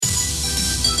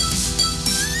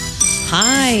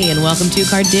Hi, and welcome to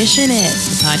Kardashian It,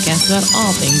 the podcast about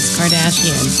all things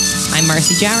Kardashian. I'm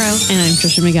Marcy Jarrow. And I'm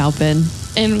Trisha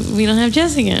McAlpin. And we don't have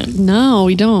Jess again. No,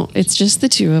 we don't. It's just the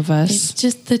two of us. It's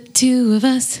just the two of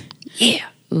us. Yeah.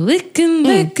 We can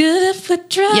make it if we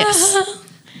try. Yes.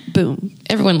 Boom.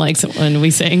 Everyone likes it when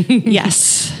we sing.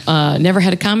 Yes. Never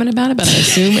had a comment about it, but I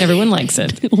assume everyone likes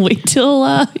it. Wait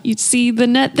till you see the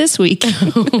net this week.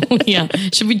 Yeah.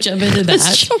 Should we jump into that?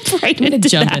 Let's jump right I'm gonna into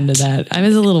jump that. into that. I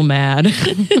was a little mad.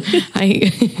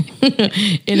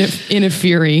 in a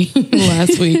fury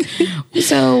last week.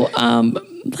 So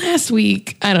last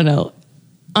week, I don't know.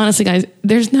 Honestly, guys,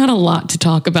 there's not a lot to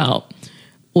talk about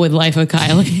with Life of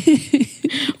Kylie.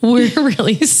 We're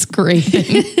really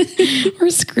scraping.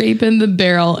 We're scraping the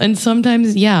barrel. And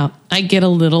sometimes, I get a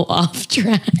little off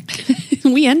track.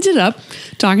 We ended up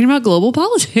talking about global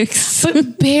politics.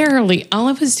 But barely. All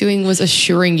I was doing was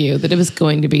assuring you that it was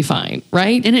going to be fine,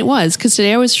 right? And it was, because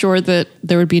today I was sure that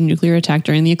there would be a nuclear attack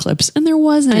during the eclipse, and there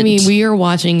wasn't. I mean, we are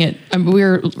watching it.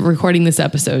 We're recording this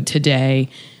episode today,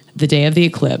 the day of the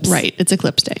eclipse. Right. It's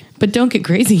eclipse day. But don't get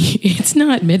crazy. It's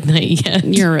not midnight yet.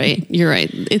 You're right.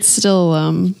 It's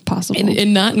still possible.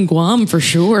 And not in Guam for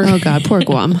sure. Oh, God. Poor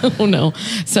Guam. Oh, no.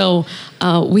 So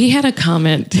we had a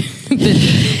comment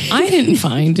that I didn't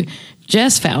find.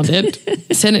 Jess found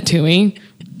it, sent it to me.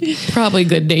 Probably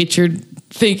good-natured,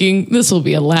 thinking this will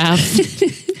be a laugh.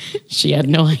 She had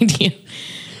no idea.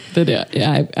 But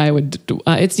I would.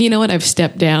 It's, you know what? I've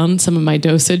stepped down some of my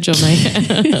dosage on my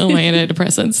on my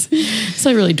antidepressants, so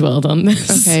I really dwelled on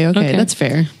this. Okay, that's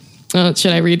fair.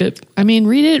 Should I read it? I mean,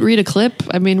 read it. Read a clip.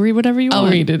 I mean, read whatever you want.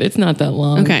 I'll read it. It's not that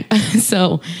long. Okay.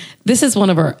 So this is one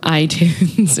of our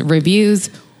iTunes reviews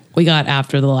we got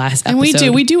after the last episode.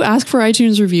 And we do ask for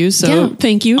iTunes reviews. So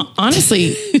thank you.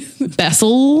 Honestly,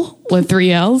 Bessel with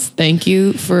 3 L's. Thank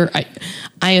you for.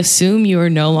 I assume you are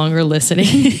no longer listening.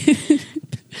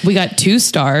 We got 2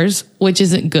 stars, which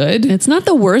isn't good. It's not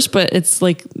the worst, but it's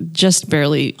like just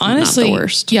barely honestly, not the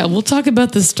worst. Yeah, we'll talk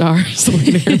about the stars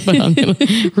later, but I'm going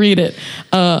to read it.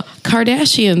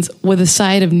 Kardashians with a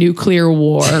side of nuclear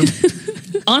war.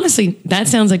 Honestly, that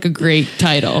sounds like a great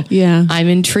title. Yeah. I'm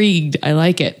intrigued. I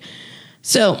like it.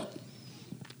 So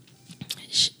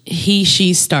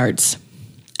she starts.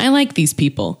 I like these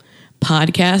people.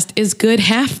 Podcast is good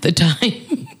half the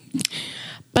time.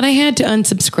 But I had to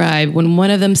unsubscribe when one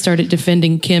of them started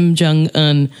defending Kim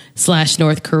Jong-un /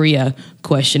 North Korea, ?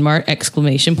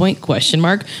 Exclamation point, ?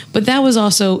 But that was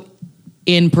also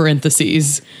in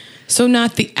parentheses. So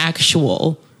not the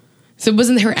actual. So it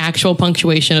wasn't her actual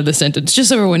punctuation of the sentence, just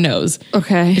so everyone knows.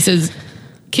 Okay. It says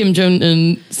Kim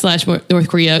Jong-un / North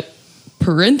Korea,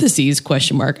 parentheses, ?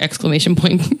 Exclamation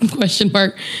point, ?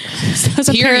 That's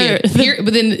Period.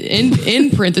 But then in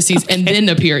parentheses and then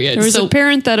a period. There was a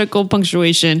parenthetical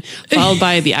punctuation followed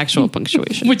by the actual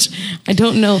punctuation. Which I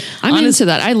don't know. I'm into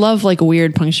that. I love like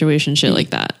weird punctuation shit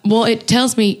like that. Well, it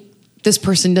tells me this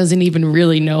person doesn't even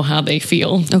really know how they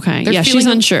feel. Okay. Yeah, she's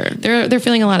unsure. They're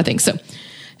feeling a lot of things. So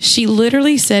she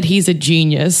literally said he's a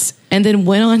genius and then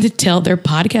went on to tell their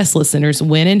podcast listeners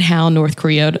when and how North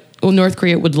Korea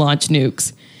would launch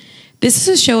nukes. This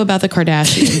is a show about the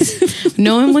Kardashians.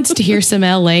 No one wants to hear some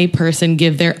LA person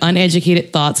give their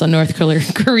uneducated thoughts on North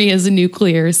Korea's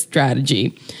nuclear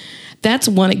strategy. That's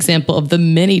one example of the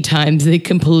many times they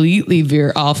completely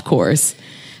veer off course.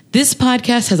 This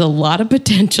podcast has a lot of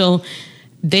potential.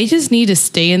 They just need to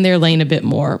stay in their lane a bit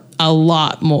more. A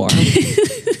lot more.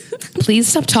 Please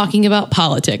stop talking about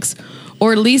politics,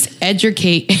 or at least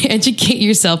educate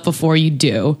yourself before you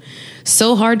do.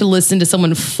 So hard to listen to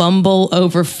someone fumble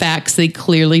over facts they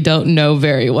clearly don't know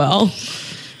very well.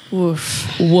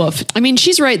 Woof. I mean,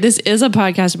 she's right. This is a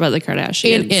podcast about the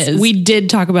Kardashians. It is. We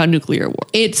did talk about nuclear war.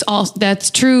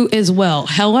 That's true as well.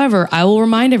 However, I will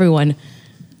remind everyone,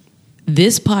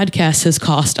 this podcast has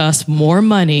cost us more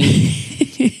money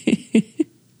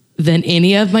than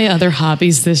any of my other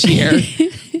hobbies this year.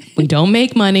 We don't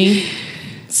make money.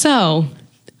 So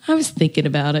I was thinking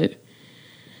about it.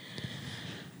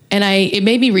 And it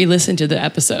made me re-listen to the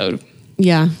episode.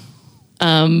 Yeah.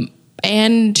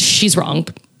 And she's wrong.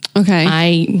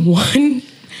 Okay.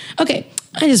 Okay.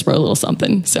 I just wrote a little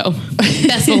something. So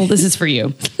Bessel, this is for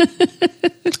you.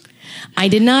 I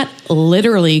did not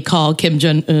literally call Kim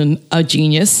Jong-un a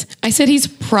genius. I said he's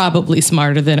probably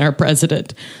smarter than our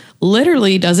president.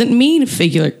 Literally doesn't mean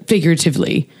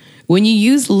figuratively. When you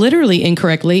use literally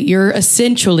incorrectly, you're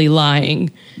essentially lying.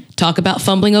 Talk about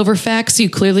fumbling over facts you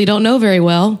clearly don't know very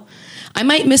well. I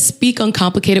might misspeak on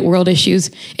complicated world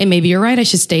issues, and maybe you're right, I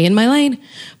should stay in my lane.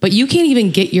 But you can't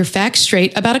even get your facts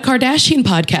straight about a Kardashian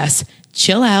podcast.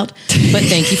 Chill out. But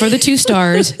thank you for the 2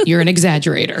 stars. You're an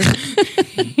exaggerator.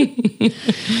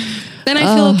 Then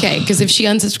I feel okay, because if she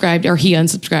unsubscribed or he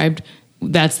unsubscribed,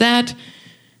 that's that.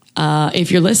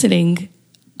 If you're listening,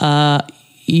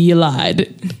 you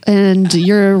lied. And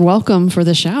you're welcome for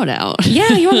the shout out.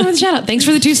 Yeah, you're welcome for the shout out. Thanks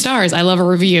for the 2 stars. I love a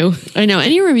review. I know.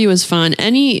 Any review is fun.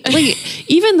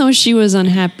 Even though she was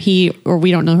unhappy, or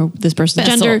we don't know this person's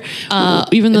Bessel. gender,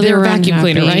 even though they They're were a vacuum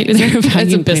unhappy, cleaner, right? They're a That's a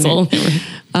vacuum Bissell.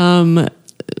 cleaner.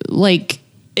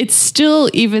 It's still,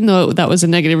 even though that was a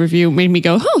negative review, made me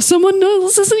go, oh, someone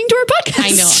was listening to our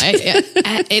podcast. I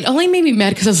know. It only made me mad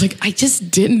because I was like, I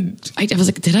was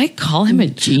like, did I call him a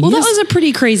genius? Well, that was a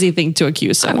pretty crazy thing to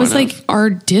accuse someone I was like, are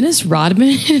Dennis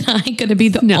Rodman and I going to be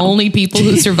the only people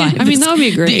who survive I mean, that would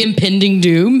be great. the impending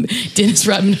doom? Dennis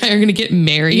Rodman and I are going to get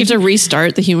married. You have to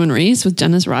restart the human race with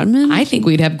Dennis Rodman? I think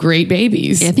we'd have great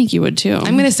babies. Yeah, I think you would too.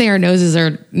 I'm going to say our noses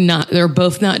they're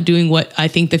both not doing what I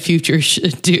think the future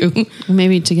should do.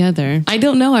 Maybe together. I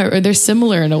don't know. They're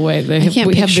similar in a way.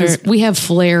 We have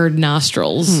flared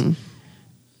nostrils.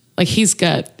 Like he's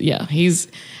got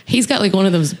like one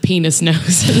of those penis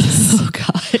noses. Oh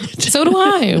God. So do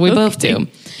I. We both do.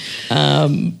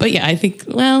 But yeah, I think,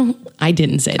 I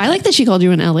didn't say that. I like that she called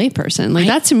you an LA person. Like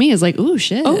that to me is like, ooh,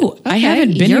 shit. Oh, Okay, I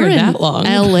haven't been here that long.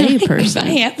 LA person. I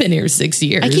have been here 6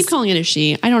 years. I keep calling it a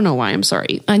she. I don't know why. I'm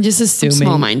sorry. I'm just assuming.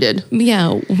 Small-minded.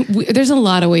 Yeah. There's a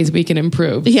lot of ways we can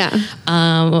improve. Yeah.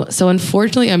 So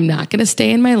unfortunately, I'm not going to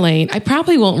stay in my lane. I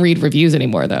probably won't read reviews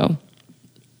anymore though.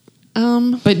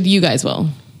 But you guys will.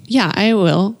 Yeah, I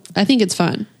will. I think it's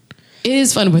fun. It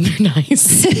is fun when they're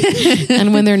nice,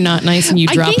 and when they're not nice, and you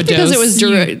drop a dose. Because it was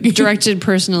directed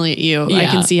personally at you, I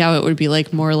can see how it would be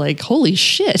like more like, holy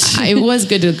shit. It was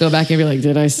good to go back and be like,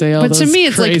 did I say all but those to me,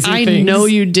 it's like, crazy I things? know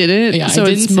you didn't, Yeah, so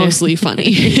it's mostly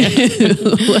funny.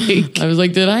 Like, I was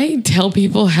like, did I tell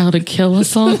people how to kill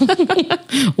us all?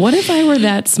 What if I were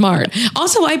that smart?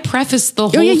 Also, I prefaced the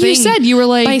whole thing. You said you were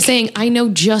like, by saying I know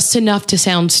just enough to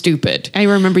sound stupid. I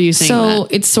remember you saying that. So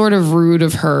it's sort of rude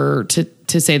of her to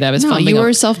say that. It's fun. You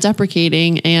were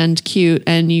self-deprecating and cute,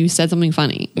 and you said something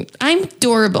funny. I'm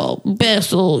adorable,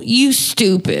 Bessel. You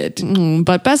stupid.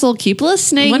 But Bessel, keep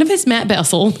listening. What if it's Matt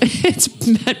Bessel? It's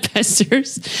Matt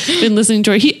Besser's been listening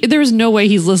to it. There's no way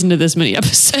he's listened to this many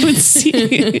episodes.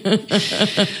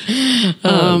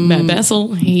 Matt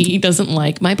Bessel, he doesn't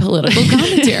like my political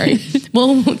commentary.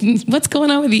 Well, what's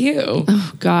going on with you?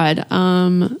 Oh God.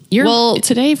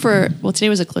 Today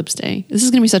was Eclipse Day. This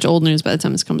is going to be such old news by the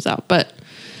time this comes out, but.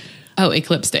 Oh,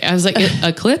 Eclipse Day. I was like,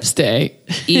 Eclipse Day?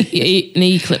 An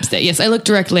Eclipse Day. Yes, I looked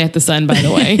directly at the sun, by the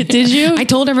way. Did you? I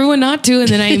told everyone not to, and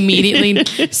then I immediately,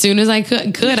 as soon as I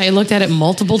could, I looked at it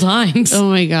multiple times. Oh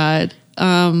my God.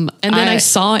 And then I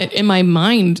saw it in my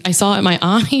mind. I saw it in my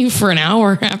eye for an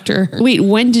hour after. Wait,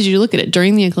 when did you look at it?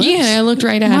 During the eclipse? Yeah, I looked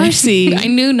right at it. I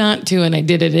knew not to, and I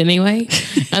did it anyway.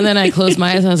 And then I closed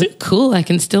my eyes and I was like, cool, I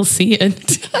can still see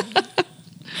it.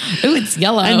 Oh, it's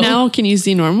yellow. And now can you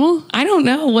see normal? I don't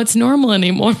know what's normal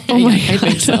anymore. Oh my God. I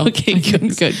think so. Okay,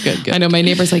 good. I know my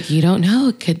neighbor's like, you don't know.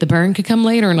 The burn could come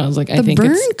later. And I was like, the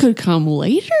burn could come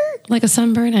later? Like a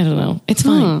sunburn? I don't know. It's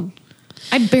fine.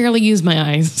 I barely use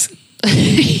my eyes.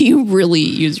 You really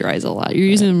use your eyes a lot. You're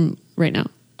using them right now.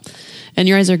 And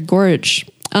your eyes are gorge.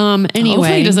 Anyway.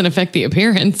 Hopefully it doesn't affect the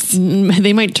appearance.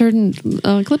 They might turn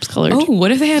eclipse colored. Oh, what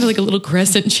if they had like a little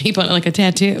crescent shape on it, like a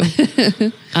tattoo?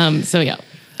 So yeah.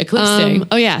 Eclipse Day.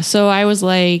 Oh yeah. So I was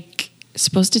like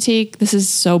supposed to take, this is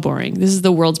so boring. This is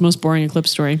the world's most boring eclipse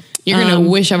story. You're going to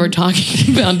wish I were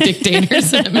talking about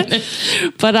dictators in a minute.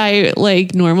 But I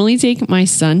normally take my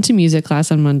son to music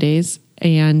class on Mondays,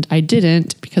 and I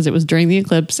didn't because it was during the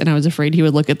eclipse and I was afraid he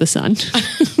would look at the sun.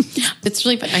 It's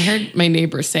really funny. I heard my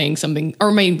neighbor saying something,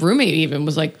 or my roommate even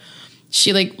was like,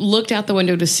 she looked out the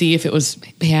window to see if it was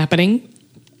happening.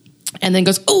 And then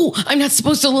goes, oh, I'm not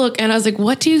supposed to look. And I was like,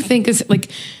 what do you think is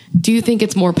do you think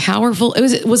it's more powerful?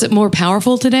 Was it more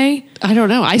powerful today? I don't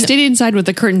know. I stayed inside with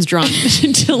the curtains drawn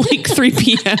until 3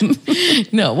 p.m.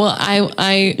 No, well,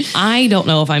 I don't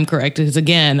know if I'm correct because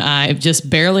again, I'm just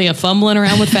barely fumbling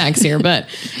around with facts here. But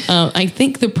I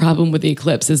think the problem with the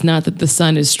eclipse is not that the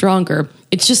sun is stronger.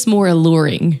 It's just more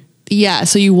alluring. Yeah.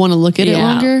 So you want to look at it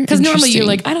longer? Because normally you're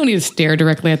like, I don't need to stare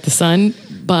directly at the sun,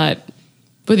 but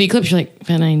with the eclipse, you're like,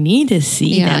 man, I need to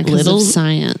see that little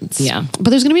science. Yeah.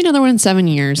 But there's going to be another one in 7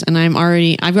 years, and I've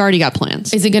already got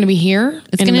plans. Is it going to be here?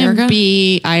 It's going to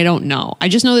be, I don't know. I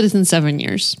just know that it's in 7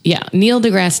 years. Yeah. Neil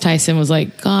deGrasse Tyson was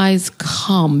like, guys,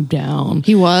 calm down.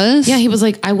 He was? Yeah. He was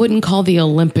like, I wouldn't call the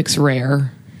Olympics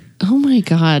rare. Oh my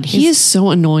God. He is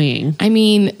so annoying. I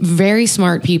mean, very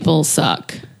smart people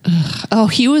suck. Oh,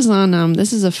 he was on,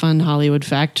 this is a fun Hollywood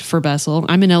fact for Bessel.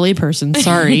 I'm an LA person.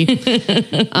 Sorry.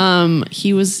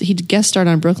 He guest starred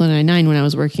on Brooklyn Nine-Nine when I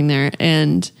was working there.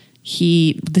 And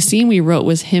the scene we wrote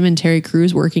was him and Terry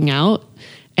Crews working out,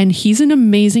 and he's in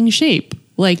amazing shape.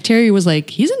 Like Terry was like,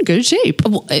 he's in good shape.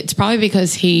 Well, it's probably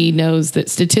because he knows that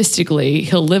statistically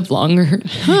he'll live longer.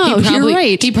 Oh, you're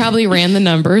right. He probably ran the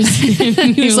numbers.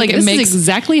 He's like, this is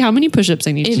exactly how many push-ups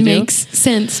I need to do. It makes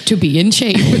sense to be in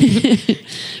shape.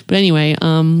 But anyway,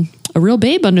 a real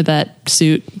babe under that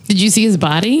suit. Did you see his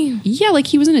body? Yeah, like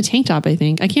he was in a tank top, I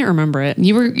think. I can't remember it.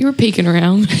 You were peeking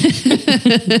around.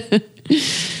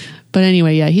 But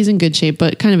anyway, yeah, he's in good shape,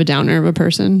 but kind of a downer of a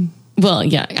person. Well,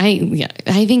 yeah,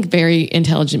 I think very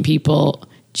intelligent people,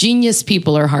 genius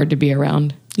people are hard to be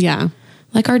around. Yeah.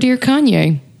 Like our dear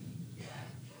Kanye.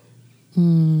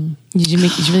 Did you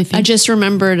really think? I just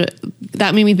remembered,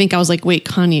 that made me think, I was like, wait,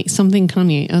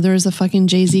 Kanye. Oh, there was a fucking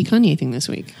Jay-Z Kanye thing this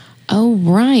week. Oh,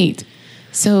 right.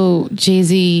 So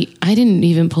Jay-Z, I didn't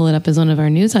even pull it up as one of our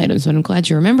news items, but I'm glad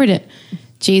you remembered it.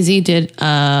 Jay-Z did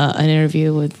an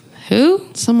interview with who?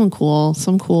 Someone cool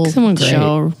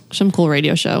show, some cool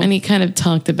radio show. And he kind of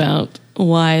talked about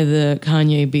why the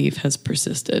Kanye beef has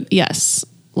persisted. Yes.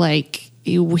 Like,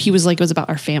 he was like, it was about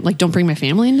our family. Like, don't bring my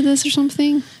family into this or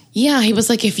something. Yeah. He was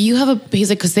like, he's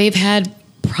like, because they've had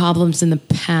problems in the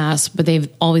past, but they've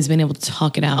always been able to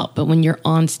talk it out. But when you're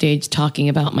on stage talking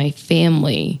about my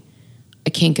family, I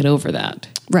can't get over that.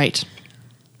 Right.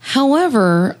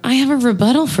 However, I have a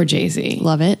rebuttal for Jay-Z.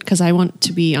 Love it, because I want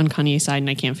to be on Kanye's side and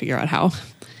I can't figure out how.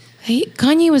 Hey,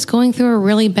 Kanye was going through a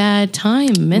really bad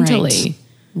time mentally.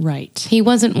 Right. He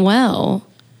wasn't well.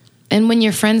 And when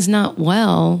your friend's not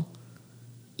well,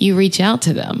 you reach out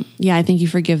to them. Yeah, I think you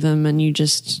forgive them and you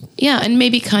just... Yeah, and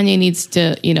maybe Kanye needs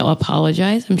to,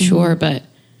 apologize, I'm sure, but...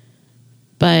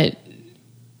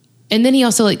 And then he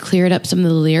also cleared up some of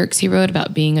the lyrics he wrote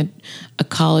about being a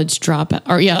college dropout,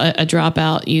 or a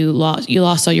dropout. You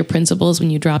lost all your principles when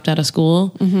you dropped out of school.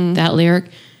 Mm-hmm. That lyric,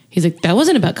 he's like, that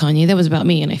wasn't about Kanye, that was about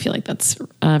me. And I feel like that's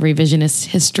revisionist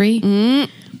history.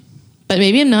 But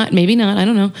maybe not. I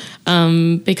don't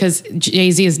know. Because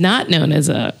Jay-Z is not known as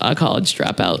a college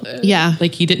dropout. Yeah,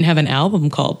 like he didn't have an album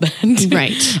called that.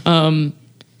 Right.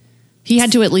 He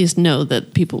had to at least know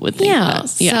that people would think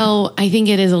that. Yeah. So I think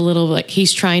it is a little like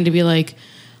he's trying to be like,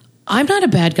 I'm not a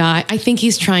bad guy. I think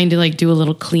he's trying to do a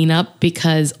little cleanup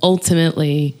because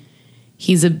ultimately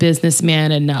he's a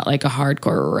businessman and not like a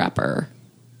hardcore rapper.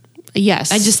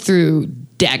 Yes. I just threw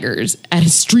daggers at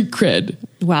his street cred.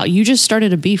 Wow. You just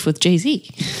started a beef with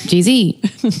Jay-Z. Jay-Z.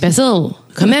 Bessel.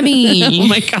 Come at me. Oh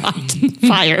my God.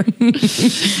 Fire.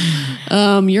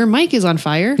 Your mic is on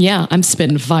fire. Yeah, I'm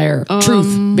spitting fire.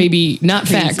 Truth, baby. Not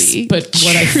crazy. Facts, but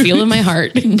what I feel in my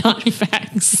heart. Not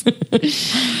facts.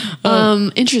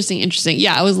 Interesting.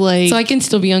 Yeah, I was like... So I can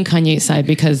still be on Kanye's side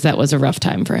because that was a rough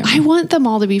time for him. I want them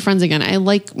all to be friends again. I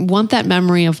want that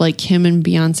memory of him and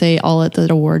Beyonce all at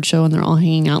the award show and they're all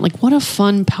hanging out. Like, what a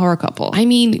fun power couple. I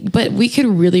mean, but we could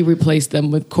really replace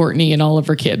them with Courtney and all of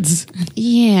her kids.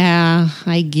 Yeah,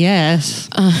 I guess.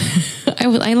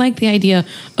 I like the idea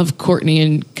of Courtney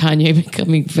and Kanye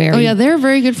becoming very... Oh yeah, they're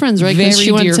very good friends, right? Because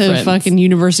she went to friends. Fucking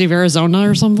University of Arizona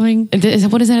or something.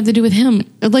 What does that have to do with him?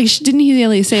 Didn't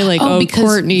he say because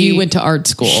Courtney... you went to art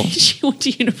school. She went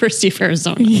to University of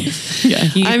Arizona. Yeah.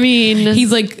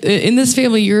 He's like, in this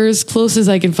family, you're as close as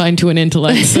I can find to an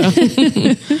intellect. So.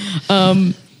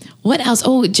 What else?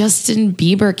 Oh, Justin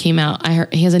Bieber came out. I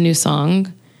heard he has a new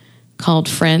song called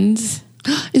Friends.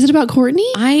 Is it about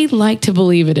Courtney? I like to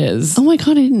believe it is. Oh my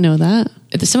God, I didn't know that.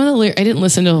 Some of the lyrics, I didn't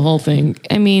listen to the whole thing.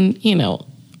 I mean,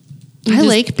 I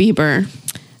like Bieber.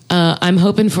 I'm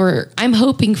hoping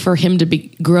for him to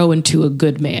grow into a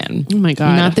good man. Oh my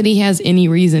God. Not that he has any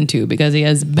reason to, because he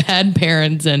has bad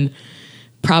parents and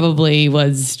probably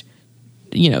was,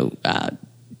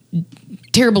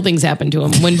 terrible things happen to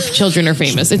him when children are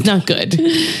famous. It's not good.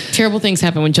 Terrible things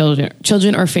happen when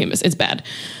children are famous. It's bad.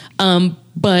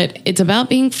 But it's about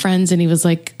being friends. And he was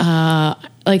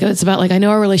it's about I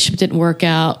know our relationship didn't work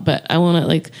out, but I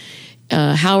want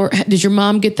to how did your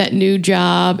mom get that new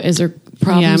job? Is there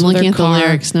problems? Yeah, I'm with looking her at car? the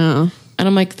lyrics now. And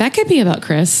I'm like, that could be about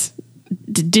Chris.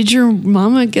 Did your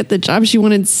mama get the job she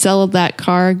wanted to sell that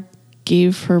car?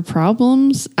 Gave her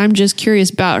problems? I'm just curious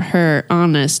about her.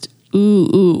 Honest.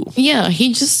 Ooh. Yeah,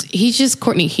 he's just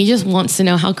Courtney. He just wants to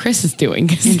know how Chris is doing.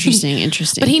 Interesting.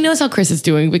 But he knows how Chris is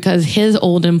doing because his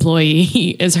old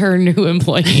employee is her new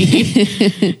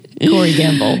employee, Corey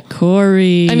Gamble.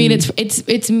 Corey. I mean,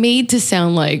 it's made to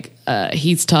sound like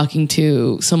he's talking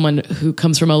to someone who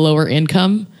comes from a lower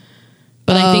income,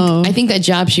 But I think that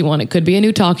job she wanted could be a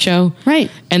new talk show. Right.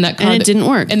 And that car And it didn't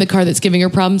work. And the car that's giving her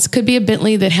problems could be a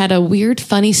Bentley that had a weird,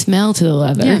 funny smell to the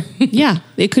leather. Yeah. Yeah.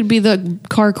 It could be the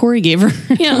car Corey gave her.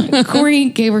 Yeah. Corey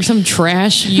gave her some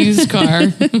trash used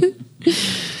car.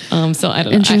 So I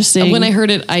don't know. Interesting. When I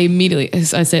heard it,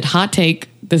 I said, hot take.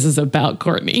 This is about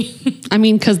Courtney. I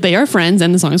mean, because they are friends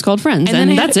and the song is called Friends.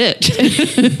 And that's it.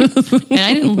 And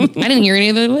I didn't hear any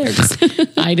of the lyrics.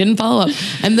 I didn't follow up.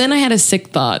 And then I had a sick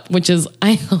thought, which is,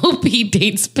 I hope he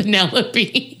dates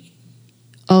Penelope.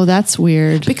 Oh, that's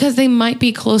weird. Because they might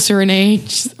be closer in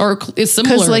age or similar.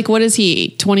 Because like, what is he,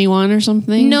 21 or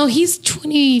something? No, he's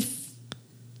 20.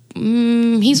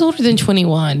 He's older than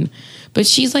 21. But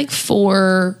she's like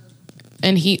 4.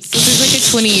 And so there's like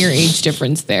a 20-year age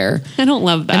difference there. I don't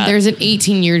love that. And there's an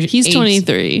 18-year. He's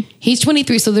 23. He's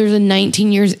 23, so there's a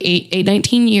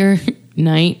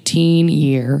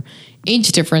 19-year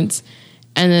age difference,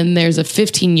 and then there's a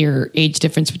 15-year age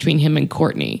difference between him and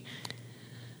Courtney.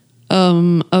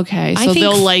 Okay, so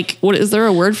they'll like. What is there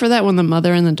a word for that when the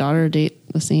mother and the daughter date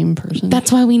the same person?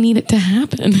 That's why we need it to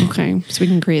happen. Okay, so we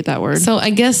can create that word. So I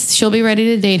guess she'll be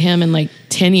ready to date him in like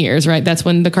 10 years, right? That's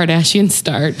when the Kardashians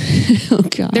start. Oh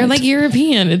God, they're like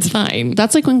European. It's fine.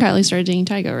 That's like when Kylie started dating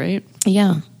Tyga, right?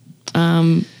 Yeah.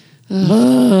 Don't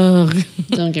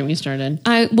get me started.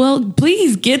 Well,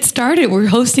 please get started. We're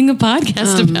hosting a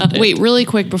podcast about it. Wait, really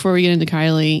quick before we get into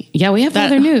Kylie. Yeah, we have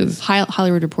other news.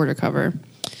 Hollywood Reporter cover.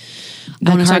 I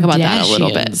want to talk about that a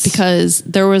little bit because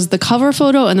there was the cover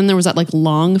photo and then there was that like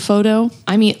long photo.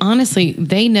 I mean, honestly,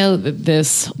 they know that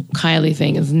this Kylie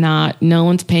thing is no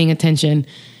one's paying attention.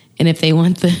 And if they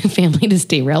want the family to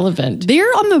stay relevant, they're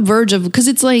on the verge of, because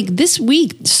it's like this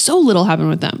week, so little happened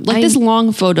with them. Like this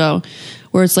long photo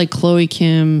where it's like Khloe,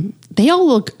 Kim, they all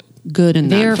look good in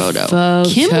that photo.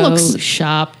 Kim looks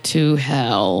shop to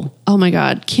hell. Oh my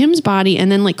God. Kim's body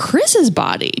and then like Chris's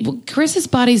body. Well, Chris's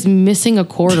body's missing a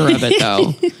quarter of it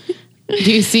though.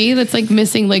 Do you see? That's like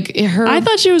missing like her. I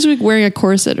thought she was like wearing a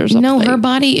corset or something. No, her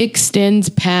body extends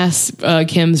past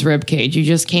Kim's rib cage. You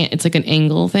just can't. It's like an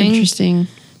angle thing. Interesting.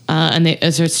 And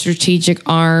there's a strategic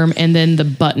arm and then the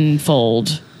button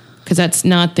fold. Because that's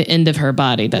not the end of her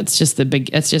body. That's just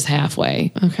that's just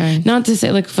halfway. Okay. Not to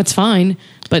say like it's fine,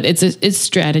 but it's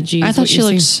strategy. I thought she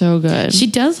looked so good. She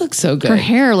does look so good. Her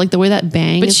hair, like the way that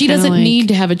bang. But she doesn't need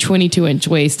to have a 22-inch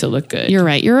waist to look good. You're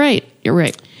right.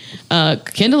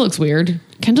 Kendall looks weird.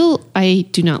 Kendall, I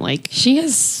do not like. She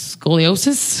has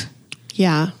scoliosis.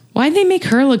 Yeah. Why'd they make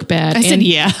her look bad? I said,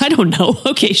 yeah, I don't know.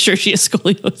 Okay, sure, she has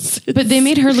scoliosis. But they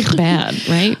made her look bad,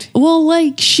 right? Well,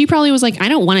 like, she probably was like, I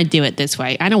don't want to do it this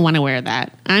way. I don't want to wear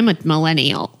that. I'm a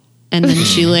millennial. And then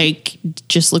she, like,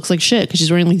 just looks like shit because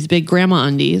she's wearing these big grandma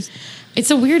undies.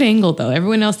 It's a weird angle, though.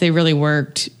 Everyone else, they really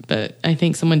worked, but I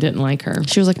think someone didn't like her.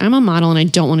 She was like, I'm a model and I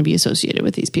don't want to be associated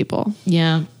with these people.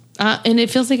 Yeah. And it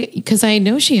feels like, because I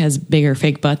know she has bigger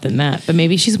fake butt than that, but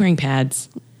maybe she's wearing pads.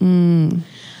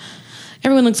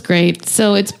 Everyone looks great.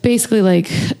 So it's basically like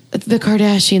the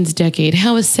Kardashians' decade.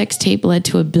 How a sex tape led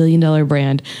to $1 billion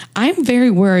brand. I'm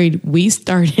very worried we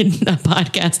started a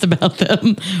podcast about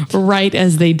them right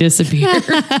as they disappear.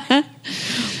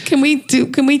 Can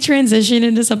we transition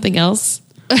into something else?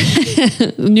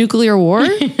 Nuclear war?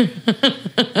 Can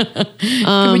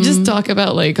we just talk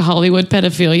about like Hollywood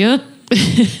pedophilia?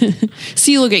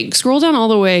 See, scroll down all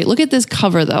the way. Look at this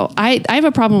cover, though. I have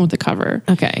a problem with the cover.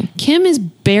 Okay. Kim is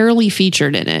barely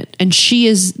featured in it, and she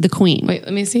is the queen. Wait,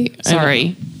 let me see.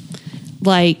 Sorry.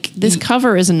 Like, this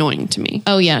cover is annoying to me.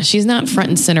 Oh, yeah. She's not front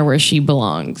and center where she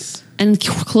belongs. And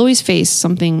Khloe's face,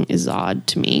 something is odd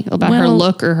to me about her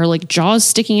look or her, like, jaws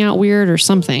sticking out weird or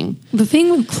something. The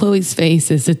thing with Khloe's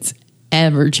face is it's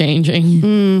ever changing.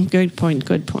 Good point.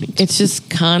 It's just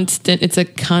constant. It's a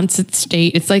constant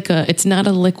state. It's like it's not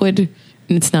a liquid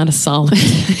and it's not a solid.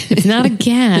 It's not a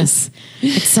gas.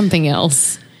 It's something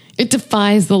else. It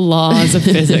defies the laws of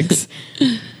physics.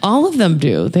 All of them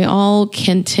do. They all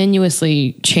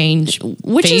continuously change.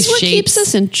 Which is what keeps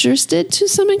us interested to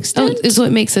some extent. Is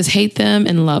what makes us hate them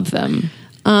and love them.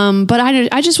 But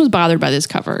I just was bothered by this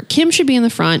cover. Kim should be in the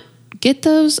front. Get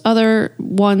those other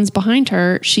ones behind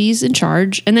her. She's in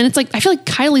charge. And then it's like, I feel like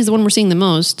Kylie's the one we're seeing the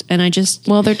most. And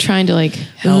well, they're trying to like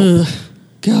help.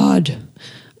 God.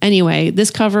 Anyway,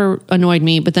 this cover annoyed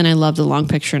me, but then I love the long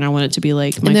picture and I want it to be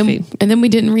like my favorite. And then we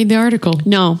didn't read the article.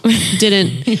 No,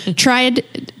 didn't. Tried,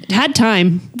 had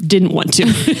time, didn't want to.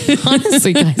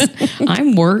 Honestly, guys,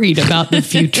 I'm worried about the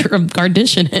future of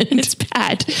Kardashian. It's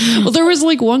bad. Well, there was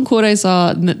like one quote I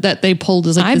saw that they pulled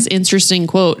as like this interesting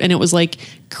quote. And it was like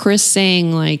Chris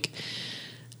saying like,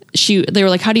 they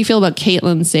were like, how do you feel about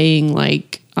Caitlyn saying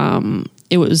like,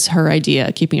 it was her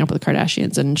idea, Keeping Up with the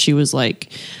Kardashians. And she was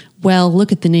like, well,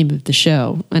 look at the name of the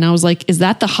show. And I was like, is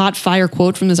that the hot fire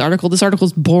quote from this article? This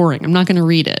article's boring. I'm not going to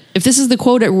read it. If this is the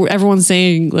quote everyone's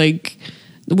saying, like,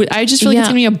 I just feel like it's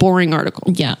going to be a boring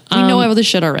article. Yeah. We know all this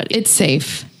shit already. It's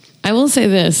safe. I will say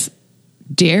this.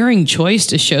 Daring choice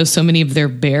to show so many of their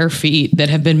bare feet that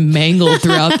have been mangled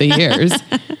throughout the years.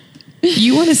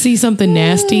 You want to see something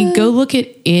nasty? Go look at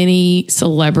any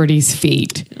celebrity's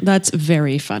feet. That's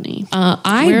very funny.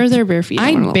 Where are their bare feet?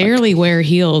 I barely wear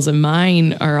heels, and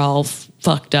mine are all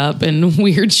fucked up and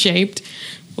weird shaped.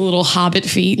 Little hobbit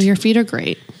feet. Your feet are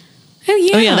great. Oh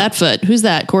yeah. Oh yeah, that foot. Who's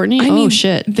that? Courtney? I mean,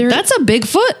 shit. That's a big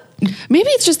foot. Maybe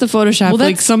it's just the Photoshop.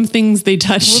 Like some things they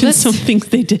touched and some things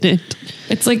they didn't.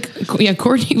 It's like, yeah,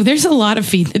 Courtney, there's a lot of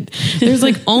feet. There's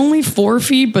like only 4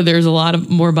 feet, but there's a lot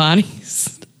of more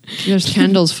bodies. There's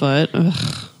Kendall's foot. Ugh.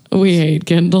 We hate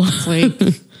Kendall. Like,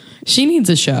 she needs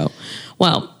a show.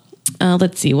 Well,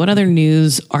 let's see. What other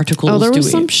news articles do we... Oh, there was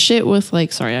some shit with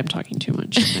like... Sorry, I'm talking too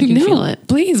much. I can feel it.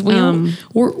 Please. We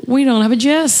don't have a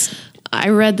Jess. I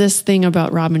read this thing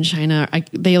about Rob and China.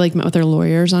 They like met with their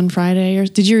lawyers on Friday.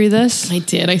 Did you read this? I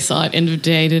did. I saw it end of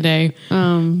day today.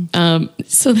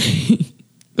 So they...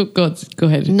 Go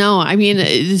ahead. No, I mean,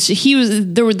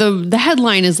 the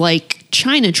headline is like,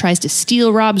 China tries to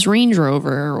steal Rob's Range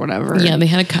Rover or whatever. Yeah, they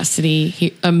had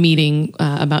a meeting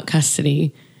about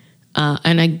custody.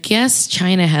 And I guess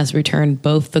China has returned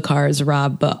both the cars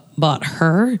Rob bought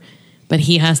her, but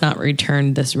he has not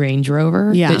returned this Range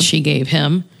Rover that she gave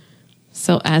him.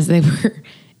 So as they were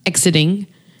exiting,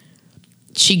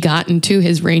 she got into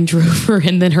his Range Rover,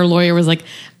 and then her lawyer was like,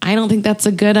 I don't think that's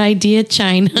a good idea,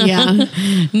 China. Yeah.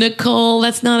 Nicole,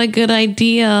 that's not a good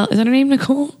idea. Is that her name,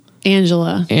 Nicole?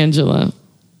 Angela.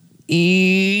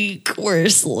 Eek, I'm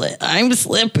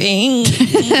slipping.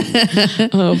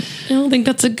 I don't think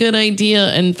that's a good idea.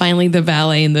 And finally the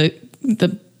valet and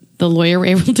the lawyer were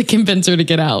able to convince her to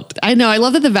get out. I know. I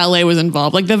love that the valet was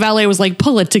involved. Like the valet was like,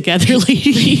 pull it together,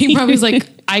 lady. He probably was like,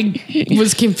 I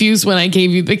was confused when I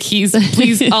gave you the keys.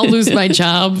 Please, I'll lose my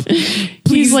job.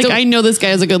 Please, like, I know this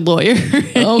guy is a good lawyer.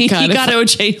 Oh God, he got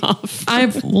OJ off.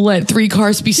 I've let 3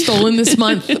 cars be stolen this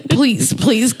month.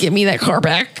 Please give me that car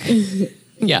back.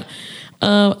 Yeah.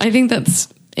 I think that's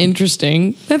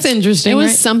interesting. That's interesting. It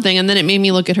was something. And then it made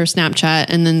me look at her Snapchat,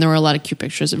 and then there were a lot of cute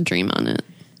pictures of Dream on it.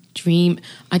 Dream.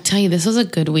 I tell you, this was a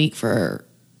good week for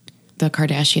the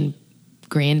Kardashian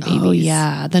grandbabies. Oh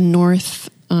yeah. The North.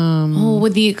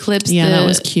 With the eclipse. Yeah, that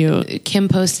was cute. Kim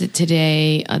posted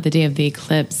today, the day of the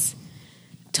eclipse,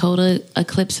 total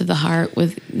eclipse of the heart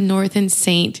with North and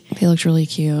Saint. They looked really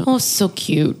cute. Oh, so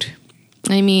cute.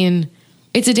 I mean,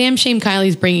 it's a damn shame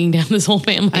Kylie's bringing down this whole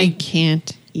family. I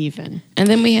can't even. And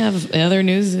then we have the other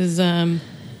news is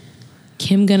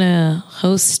Kim gonna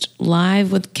host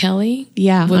live with Kelly.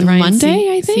 Yeah, with on Ryan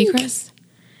Monday, I think. Seacrest.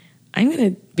 I'm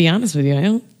gonna be honest with you. I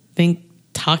don't think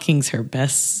talking's her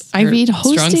best. I mean,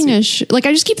 hosting a like,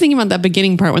 I just keep thinking about that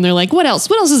beginning part when they're like, "What else?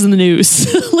 What else is in the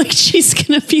news?" Like, she's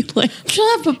gonna be like,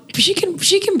 she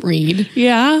can read.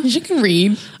 Yeah, she can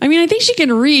read. I mean, I think she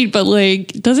can read, but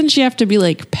like, doesn't she have to be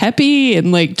like peppy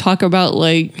and like talk about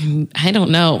like, I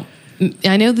don't know.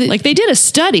 I know that like they did a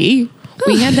study.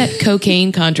 We had that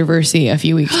cocaine controversy a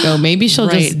few weeks ago. Maybe she'll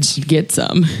just get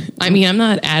some. I mean, I'm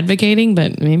not advocating,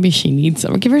 but maybe she needs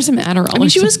some. Give her some Adderall. I mean,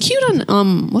 she was cute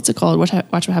on what's it called? Watch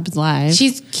What Happens Live.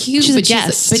 She's cute. She's a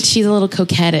guest, but she's a little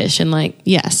coquettish and like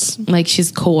like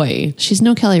she's coy. She's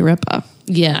no Kelly Ripa.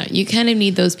 Yeah, you kind of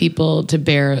need those people to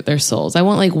bare their souls. I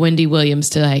want like Wendy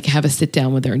Williams to like have a sit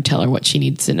down with her and tell her what she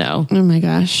needs to know. Oh my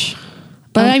gosh.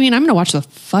 But I mean, I'm going to watch the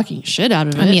fucking shit out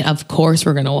of it. I mean, of course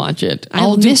we're going to watch it.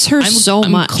 I'll miss her so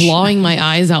much. I'm clawing my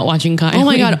eyes out watching Kylie. Oh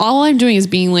my God. All I'm doing is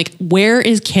being like, where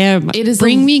is Kim? It is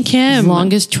Bring me Kim.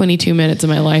 Longest 22 minutes of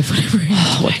my life.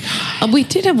 Oh my God. We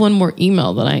did have one more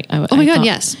email that I oh my God,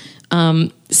 yes.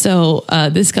 So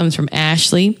this comes from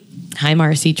Ashley. Hi,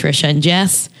 Marcy, Trisha, and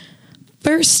Jess.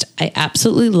 First, I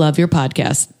absolutely love your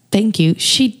podcast. Thank you.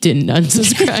 She didn't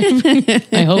unsubscribe.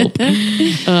 I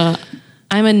hope.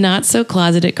 I'm a not so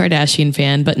closeted Kardashian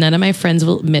fan, but none of my friends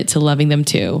will admit to loving them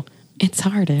too. It's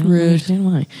hard. I don't understand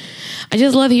why. I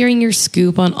just love hearing your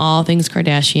scoop on all things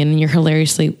Kardashian and your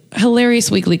hilarious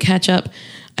weekly catch up.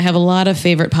 I have a lot of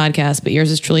favorite podcasts, but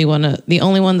yours is truly the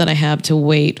only one that I have to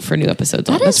wait for new episodes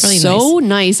on. That's really so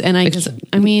nice. And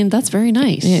I mean, that's very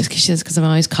nice. Yeah, because I'm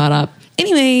always caught up.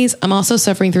 Anyways, I'm also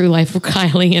suffering through life of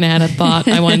Kylie and had a thought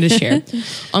I wanted to share.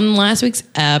 On last week's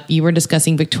app, you were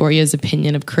discussing Victoria's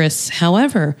opinion of Kris.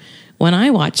 However, when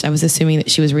I watched, I was assuming that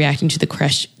she was reacting to the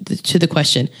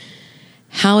question,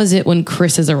 how is it when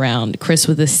Kris is around? Kris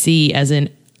with a C as in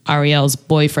Ariel's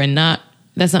boyfriend, not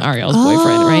That's not Ariel's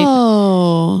boyfriend, right?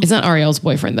 Oh. It's not Ariel's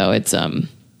boyfriend though. It's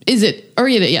is it? Or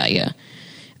yeah.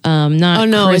 Not. Oh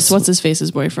no, Chris. it's what's his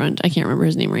face's boyfriend. I can't remember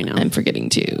his name right now. I'm forgetting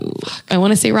to. I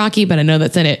want to say Rocky, but I know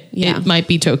that's in it. Yeah. It might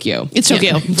be Tokyo. It's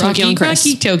Tokyo. Yeah. Tokyo and Chris.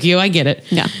 Rocky, Tokyo. I get it.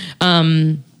 Yeah.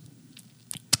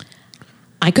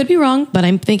 I could be wrong, but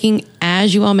I'm thinking,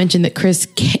 as you all mentioned, that Chris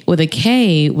with a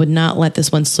K would not let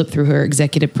this one slip through her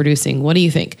executive producing. What do you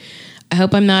think? I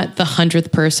hope I'm not the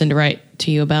 100th person to write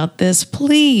to you about this.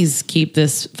 Please keep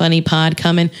this funny pod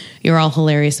coming. You're all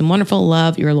hilarious and wonderful.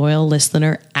 Love, your loyal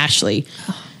listener, Ashley.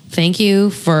 Thank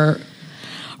you for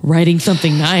writing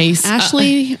something nice.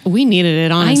 Ashley, we needed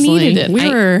it, honestly. I needed it. We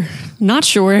were not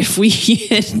sure if we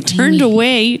had turned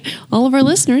away all of our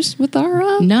listeners with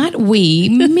our... Not we,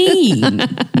 me.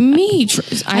 Me.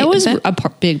 I was a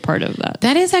big part of that.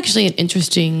 That is actually an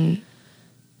interesting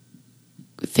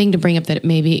thing to bring up, that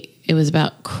maybe it was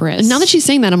about Chris. And now that she's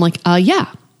saying that, I'm like,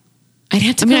 yeah. I'd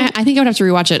have to. I mean, I think I would have to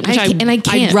rewatch it. Which I can't.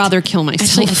 I'd rather kill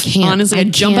myself. Actually, I can't. Honestly,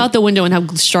 I'd jump out the window and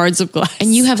have shards of glass.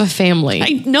 And you have a family.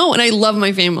 I know, and I love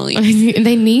my family.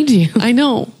 They need you. I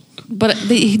know, but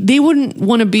they wouldn't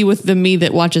want to be with the me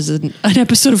that watches an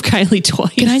episode of Kylie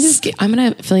twice. Can I just? I'm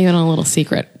gonna fill you in on a little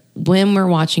secret. When we're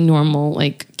watching normal,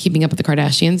 like Keeping Up with the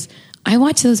Kardashians, I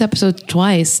watch those episodes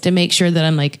twice to make sure that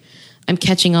I'm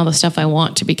catching all the stuff I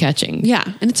want to be catching. Yeah,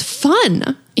 and it's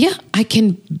fun. Yeah, I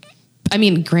can. I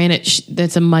mean, granted,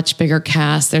 that's a much bigger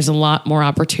cast. There's a lot more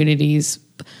opportunities.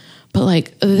 But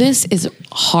like, this is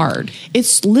hard.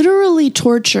 It's literally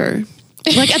torture.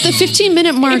 Like at the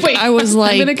 15-minute mark, I was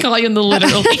like... I'm going to call you in the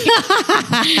literal.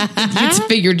 It's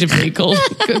figuratively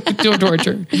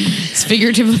torture. It's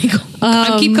figuratively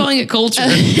I keep calling it culture.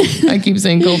 I keep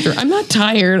saying culture. I'm not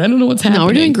tired. I don't know what's happening. No,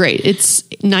 we're doing great. It's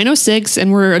 9:06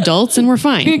 and we're adults and we're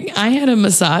fine. I had a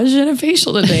massage and a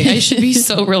facial today. I should be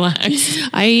so relaxed.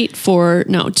 I ate 2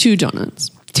 donuts.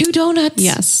 2 donuts?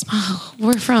 Yes. Oh,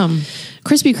 where from?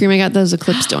 Krispy Kreme. I got those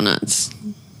Eclipse donuts.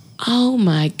 Oh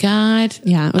my God.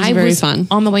 Yeah, it was very fun.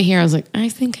 On the way here, I was like, I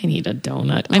think I need a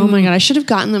donut. Oh my God. I should have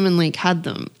gotten them and like had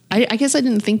them. I guess I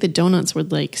didn't think the donuts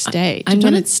would like stay. Did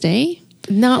donuts stay?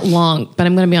 Not long, but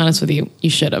I'm going to be honest with you. You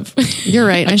should have. You're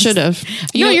right. I should have.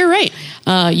 You're right.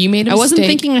 You made a mistake. I wasn't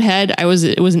thinking ahead. It was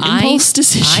an impulse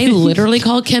decision. I literally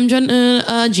called Kim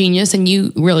a genius, and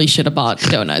you really should have bought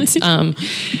donuts.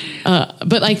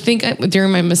 But I think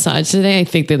during my massage today, I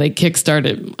think they like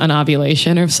kickstarted an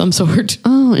ovulation of some sort.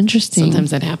 Oh, interesting. Sometimes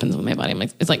that happens with my body. I'm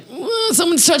like, it's like,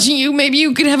 someone's touching you. Maybe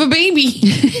you could have a baby.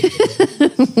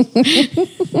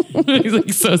 He's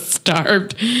like so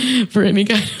starved for any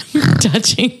kind of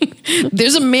touching.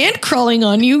 There's a man crawling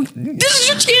on you. This is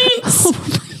your chance. Oh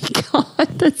my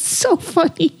God. That's so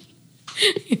funny.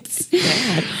 It's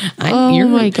sad. Oh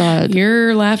my God.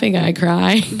 You're laughing. I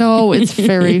cry. No, it's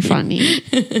very funny.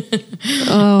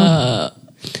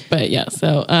 But yeah,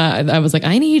 so I was like,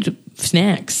 I need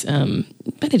snacks.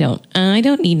 But I don't. I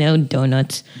don't need no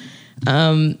donuts.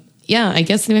 Yeah, I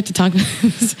guess we have to talk about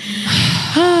this.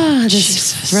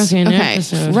 This broken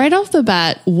episode. Right off the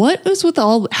bat, what is with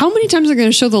how many times are they going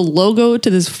to show the logo to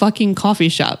this fucking coffee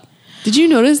shop? Did you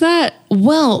notice that?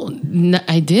 Well,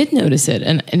 I did notice it,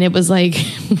 and it was like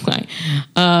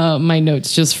my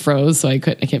notes just froze, so I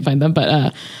can't find them.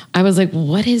 But I was like,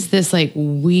 "What is this like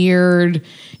weird?"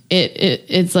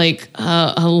 It's like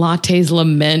a latte's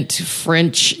lament,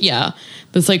 French,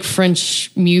 this like French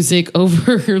music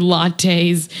over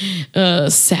lattes,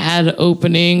 sad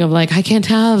opening of like, I can't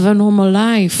have a normal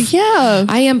life. Yeah,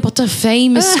 I am but a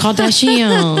famous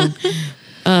Kardashian.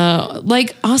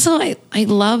 Like also, I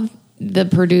love the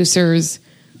producers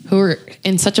who are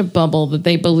in such a bubble that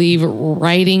they believe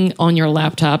writing on your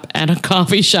laptop at a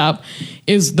coffee shop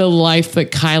is the life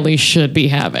that Kylie should be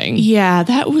having. Yeah,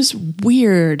 that was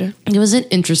weird. It was an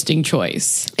interesting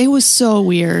choice. It was so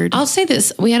weird. I'll say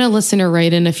this. We had a listener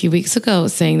write in a few weeks ago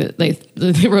saying that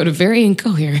they wrote a very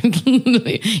incoherent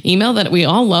email that we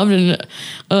all loved, and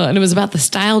it was about the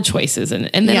style choices. And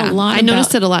then a lot I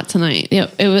noticed it a lot tonight. Yeah,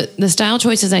 it was the style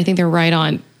choices. I think they're right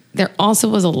on. There also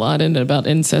was a lot in it about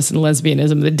incest and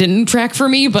lesbianism that didn't track for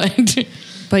me, but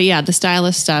yeah, the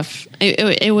stylist stuff.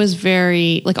 It was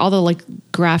very like all the like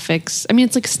graphics. I mean,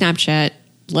 it's like Snapchat.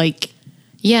 Like,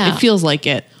 yeah, it feels like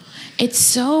it. It's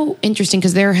so interesting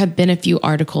because there have been a few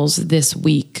articles this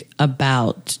week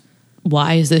about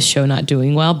why is this show not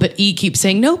doing well, but E keeps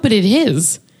saying no, but it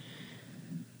is.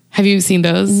 Have you seen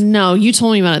those? No, you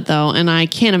told me about it though, and I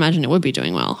can't imagine it would be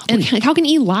doing well. And how can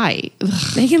E lie?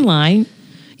 Ugh. They can lie.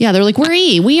 Yeah, they're like,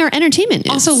 we are entertainment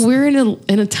news. Also, we're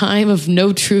in a time of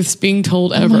no truths being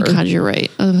told ever. Oh my God, you're right.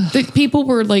 The people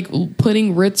were like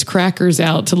putting Ritz crackers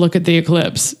out to look at the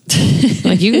eclipse.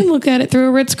 Like, you can look at it through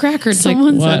a Ritz cracker. It's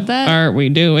Someone like, said what that? are we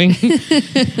doing?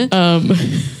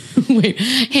 Wait,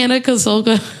 Hannah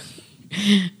Kosolka.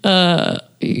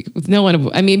 No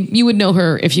one. I mean, you would know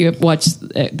her if you watched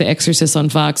The Exorcist on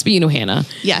Fox, but you know Hannah.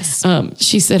 Yes.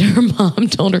 She said her mom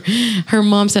told her. Her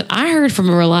mom said, "I heard from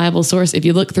a reliable source. If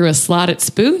you look through a slotted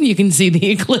spoon, you can see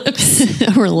the eclipse."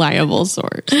 A reliable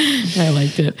source. I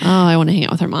liked it. Oh, I want to hang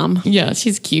out with her mom. Yeah,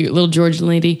 she's cute, little Georgian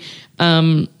lady.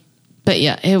 But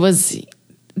yeah, it was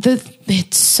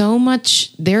it's so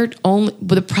much. But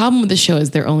the problem with the show is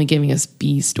they're only giving us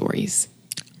B stories.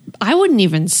 I wouldn't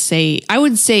even say, I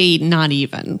would say not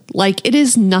even. Like, it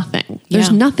is nothing. There's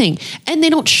Yeah. nothing. And they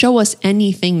don't show us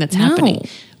anything that's happening.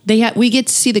 We get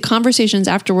to see the conversations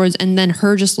afterwards and then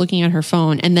her just looking at her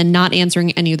phone and then not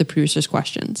answering any of the producer's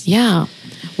questions. Yeah.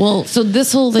 Well, so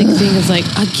this whole thing is like,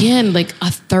 again, like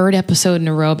a third episode in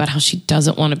a row about how she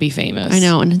doesn't want to be famous. I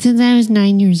know. And since I was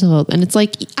 9 years old. And it's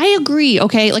like, I agree.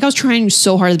 Okay. Like, I was trying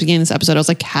so hard at the beginning of this episode. I was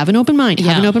like, have an open mind.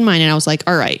 Have an open mind. And I was like,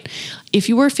 all right, if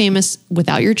you were famous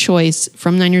without your choice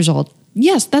from 9 years old,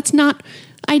 yes, that's not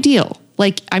ideal.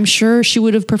 Like, I'm sure she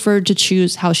would have preferred to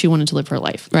choose how she wanted to live her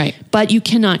life. Right. But you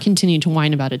cannot continue to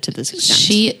whine about it to this extent.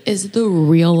 She is the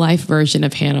real life version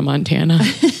of Hannah Montana.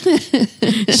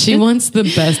 She wants the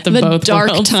best of both dark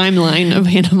worlds. timeline of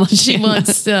Hannah Montana. She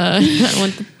wants I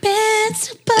want the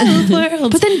best of both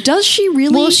worlds. But then does she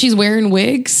really? Well, she's wearing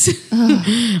wigs, you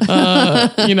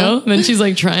know, and then she's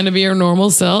like trying to be her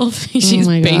normal self. She's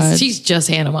my God. she's just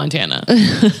Hannah Montana.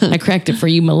 I cracked it for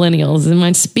you millennials. Am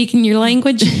I speaking your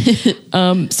language?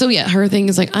 So yeah, her thing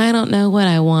is like, I don't know what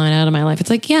I want out of my life. It's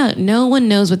like, yeah, no one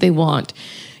knows what they want.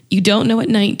 You don't know at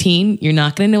 19. You're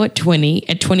not going to know at 20.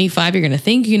 At 25, you're going to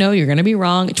think, you know, you're going to be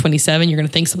wrong. At 27, you're going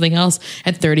to think something else.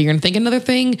 At 30, you're going to think another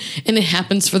thing. And it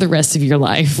happens for the rest of your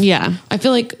life. Yeah. I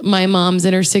feel like my mom's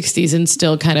in her 60s and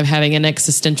still kind of having an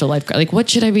existential life. Like, what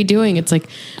should I be doing? It's like,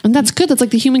 and that's good. That's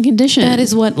like the human condition. that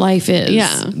is what life is.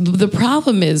 Yeah. The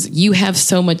problem is you have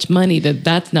so much money that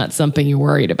that's not something you're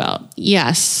worried about.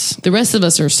 Yes. The rest of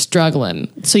us are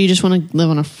struggling. So you just want to live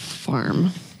on a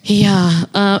farm. Yeah.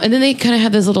 And then they kind of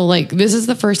had this little, like, this is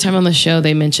the first time on the show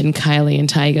they mentioned Kylie and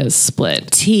Tyga's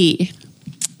split. T.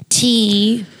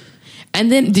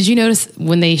 And then did you notice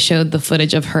when they showed the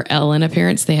footage of her Ellen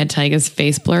appearance, they had Tyga's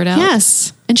face blurred out?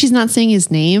 Yes. And she's not saying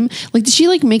his name. Like, did she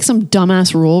like make some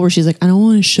dumbass rule where she's like, I don't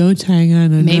want to show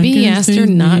Tyga. Maybe he asked her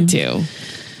not to.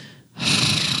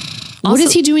 What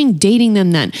is he doing dating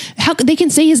them then? How they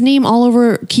can say his name all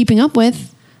over Keeping Up With?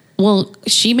 Well,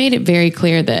 she made it very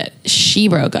clear that she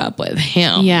broke up with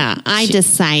him. Yeah, I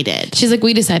decided. She's like,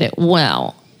 we decided.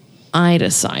 Well, I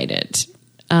decided.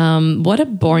 What a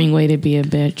boring way to be a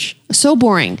bitch. So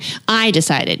boring. I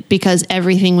decided because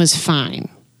everything was fine.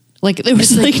 Like, there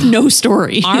was like no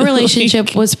story. Our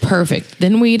relationship was perfect.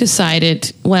 Then we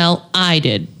decided, well, I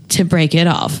did, to break it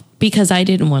off because I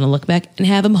didn't want to look back and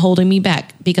have him holding me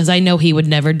back because I know he would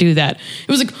never do that.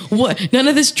 It was like, what? None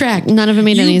of this tracked. None of it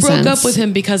made any sense. You broke up with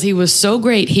him because he was so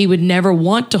great. He would never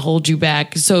want to hold you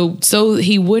back. So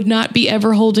he would not be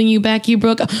ever holding you back. You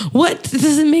broke up. What? This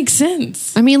doesn't make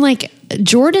sense. I mean, like,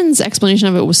 Jordan's explanation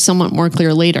of it was somewhat more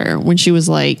clear later when she was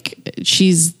like,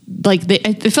 she's like,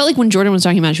 it felt like when Jordan was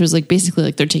talking about it, she was like, basically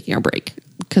like they're taking a break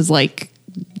because like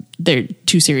they're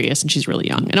too serious and she's really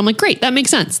young. And I'm like, great, that makes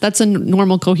sense. That's a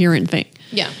normal, coherent thing.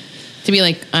 Yeah. To be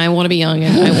like, I want to be young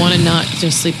and I want to not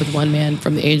just sleep with one man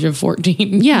from the age of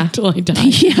 14 Yeah. until I die.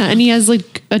 Yeah. And he has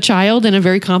like a child and a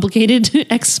very complicated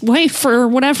ex-wife or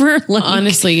whatever. Like,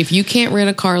 honestly, if you can't rent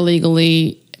a car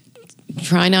legally,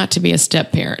 try not to be a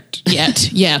step parent yet.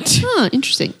 Huh,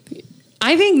 interesting.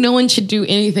 I think no one should do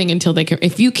anything until they can.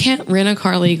 If you can't rent a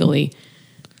car legally,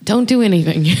 don't do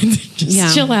anything.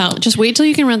 Just chill out. Just wait till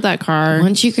you can rent that car.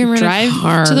 Once you can rent drive a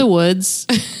car to the woods,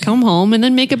 come home, and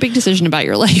then make a big decision about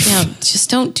your life. Yeah,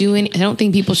 just don't do any. I don't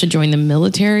think people should join the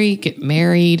military, get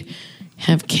married,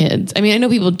 have kids. I mean, I know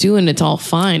people do, and it's all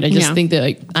fine. I just think that,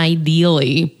 like,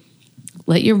 ideally,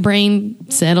 let your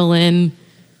brain settle in.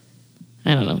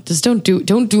 I don't know. Just don't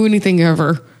do anything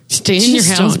ever. Stay in your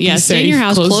house. Yeah, stay in your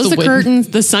house. Close the curtains.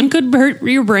 The sun could hurt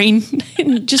your brain.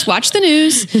 Just watch the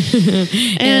news,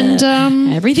 and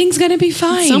everything's gonna be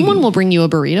fine. Someone will bring you a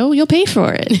burrito. You'll pay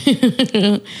for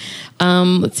it.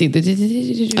 Let's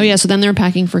see. Oh yeah. So then they're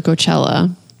packing for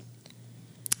Coachella.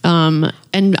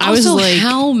 And I was like,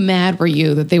 how mad were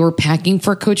you that they were packing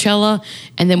for Coachella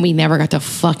and then we never got to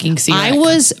fucking see it? I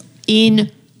was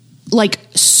like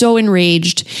so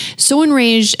enraged.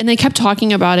 And they kept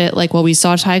talking about it. Like, well, we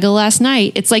saw Tyga last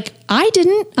night. It's like, I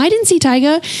didn't see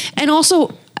Tyga. And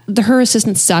also her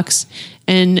assistant sucks.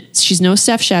 And she's no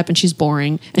Steph Shep and she's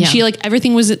boring. And she like,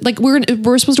 everything was like,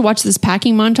 we're supposed to watch this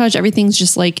packing montage. Everything's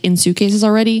just like in suitcases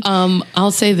already.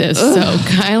 I'll say this. Ugh. So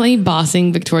Kylie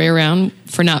bossing Victoria around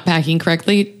for not packing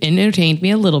correctly entertained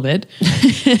me a little bit.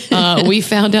 We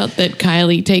found out that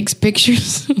Kylie takes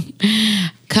pictures.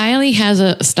 Kylie has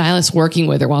a stylist working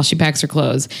with her while she packs her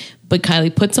clothes, but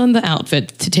Kylie puts on the outfit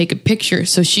to take a picture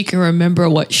so she can remember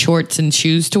what shorts and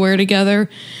shoes to wear together.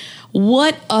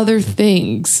 What other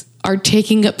things are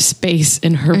taking up space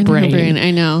in her brain? I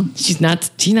know. She's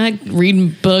not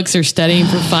reading books or studying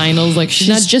for finals. Like she's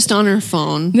not just on her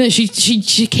phone. No,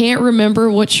 she can't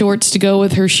remember what shorts to go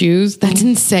with her shoes. That's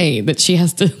insane that she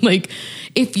has to, like,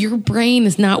 if your brain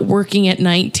is not working at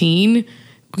 19,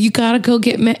 you gotta go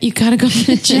get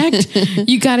checked.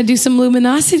 You gotta do some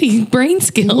luminosity brain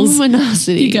skills.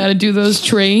 Luminosity. You gotta do those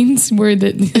trains where have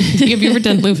you ever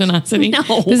done luminosity?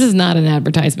 No. This is not an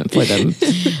advertisement for them.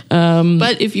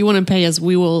 But if you want to pay us,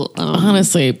 we will.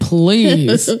 Honestly,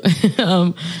 please. She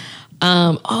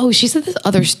said this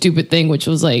other stupid thing, which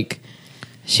was like,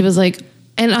 she was like,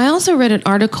 and I also read an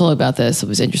article about this. It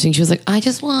was interesting. She was like, I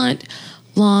just want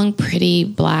long, pretty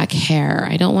black hair.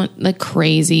 I don't want like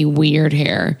crazy, weird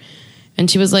hair. And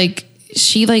she was like,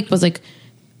 was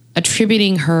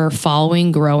attributing her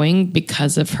following growing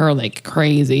because of her like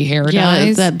crazy hair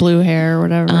dyes. That blue hair or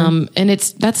whatever. And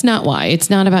that's not why. It's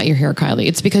not about your hair, Kylie.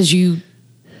 It's because you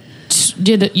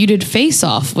did Face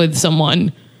Off with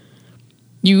someone.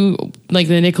 You like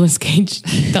the Nicolas Cage,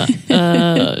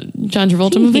 John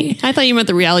Travolta movie? I thought you meant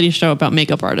the reality show about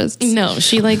makeup artists. No,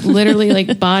 she like literally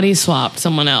like body swapped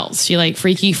someone else. She like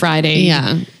Freaky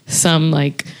Friday, some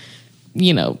like,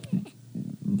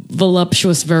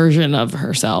 voluptuous version of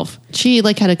herself. She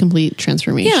like had a complete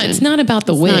transformation. Yeah, it's not about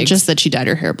the wig. Not just that she dyed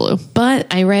her hair blue.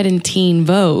 But I read in Teen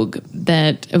Vogue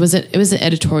that it was an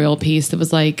editorial piece that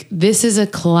was like, this is a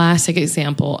classic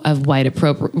example of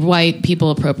white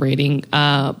people appropriating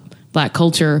black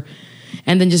culture,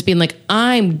 and then just being like,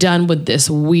 I'm done with this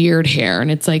weird hair.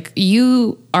 And it's like,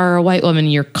 you are a white woman,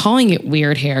 you're calling it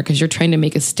weird hair because you're trying to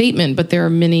make a statement, but there are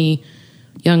many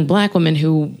young black women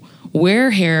who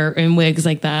wear hair and wigs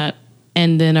like that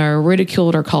and then are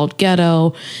ridiculed or called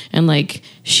ghetto. And like,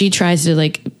 she tries to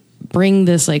like bring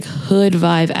this like hood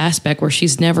vibe aspect where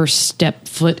she's never stepped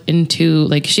foot into,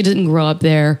 like, she doesn't grow up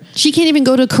there. She can't even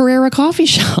go to a Carrera coffee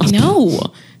shop. No.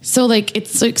 So like,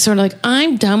 it's like sort of like,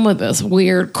 I'm done with this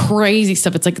weird, crazy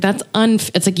stuff. It's like,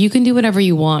 it's like, you can do whatever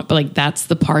you want, but like, that's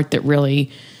the part that really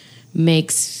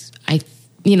makes,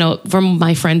 from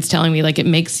my friends telling me, like, it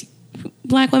makes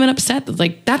black women upset.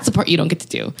 Like, that's the part you don't get to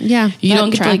do. Yeah. You don't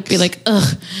get to like be like,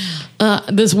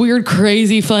 this weird,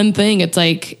 crazy, fun thing. It's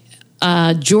like,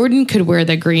 Jordan could wear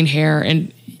that green hair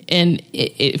and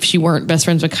if she weren't best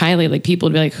friends with Kylie, like, people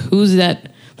would be like, who's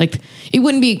that? Like, it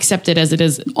wouldn't be accepted as it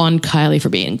is on Kylie for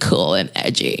being cool and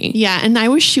edgy. Yeah. And I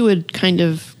wish she would kind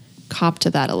of cop to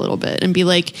that a little bit and be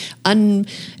like,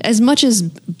 as much as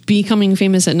becoming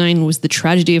famous at 9 was the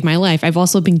tragedy of my life, I've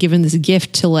also been given this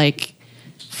gift to like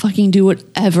fucking do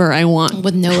whatever I want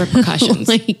with no repercussions.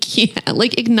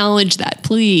 like acknowledge that,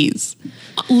 please.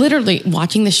 Literally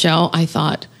watching the show, I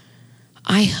thought,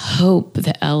 I hope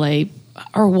the LA,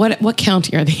 or what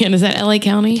county are they in? Is that LA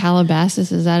County?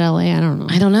 Calabasas, is that LA? I don't know.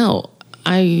 I don't know.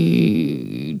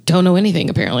 I don't know anything,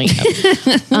 apparently.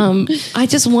 I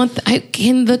just want,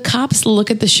 can the cops look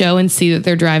at the show and see that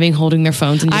they're driving, holding their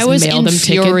phones and just mail them tickets? I was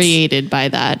infuriated by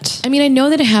that. I mean, I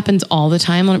know that it happens all the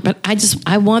time, but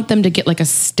I want them to get like a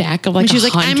stack of like, she's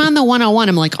like, I'm on the 101.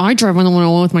 I'm like, I drive on the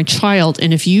 101 with my child.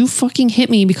 And if you fucking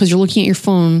hit me because you're looking at your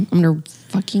phone, I'm going to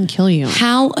fucking kill you.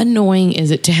 How annoying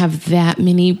is it to have that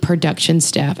many production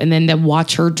staff and then to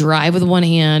watch her drive with one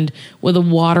hand with a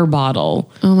water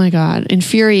bottle? Oh my God.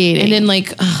 Infuriating. And then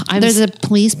like, there's a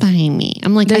police behind me.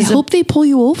 I'm like, I hope they pull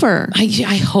you over.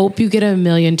 I hope you get 1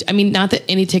 million. I mean, not that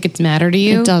any tickets matter to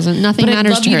you. It doesn't. Nothing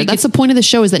matters to her. That's the point of the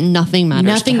show, is that nothing matters to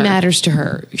her. Nothing matters to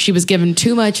her. She was given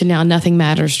too much and now nothing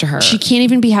matters to her. She can't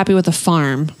even be happy with a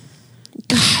farm.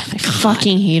 God, I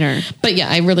fucking hate her. But yeah,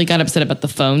 I really got upset about the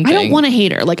phone thing. I don't want to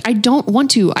hate her. Like, I don't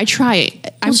want to. I try.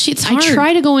 Well, it's hard. I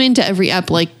try to go into every ep,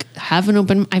 like, have an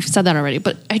open... I've said that already,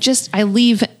 but I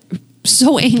leave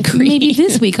so angry. Maybe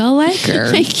this week I'll like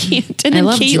her. I can't. And then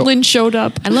Caitlin showed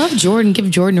up. I love Jordan. Give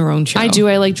Jordan her own show. I do.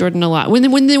 I like Jordan a lot.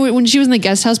 When she was in the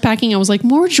guest house packing, I was like,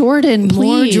 more Jordan,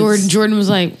 please. More Jordan. Jordan was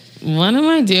like, what am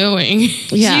I doing?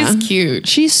 Yeah. She's cute.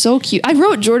 She's so cute. I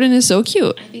wrote Jordan is so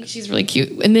cute. I think she's really cute.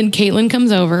 And then Caitlin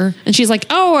comes over. And she's like,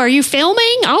 oh, are you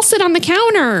filming? I'll sit on the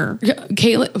counter.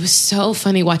 Caitlin, it was so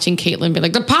funny watching Caitlin be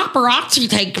like, the paparazzi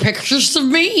take pictures of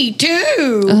me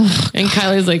too. And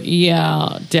Kylie's like,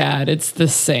 yeah, Dad, it's the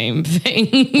same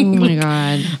thing. Oh my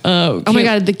God. Oh my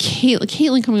God. The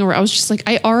Caitlin coming over. I was just like,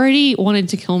 I already wanted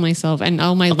to kill myself. And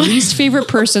now my least favorite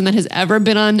person that has ever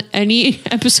been on any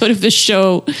episode of this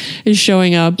show is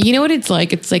showing up. You know what it's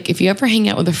like? It's like if you ever hang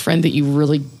out with a friend that you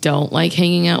really don't like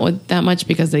hanging out with that much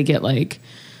because they get like,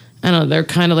 I don't know, they're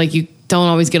kind of like you don't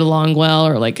always get along well,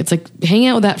 or like it's like hang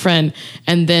out with that friend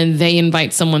and then they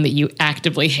invite someone that you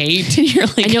actively hate. And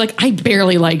you're like, I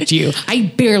barely liked you.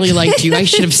 I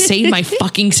should have saved my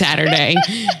fucking Saturday.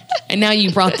 And now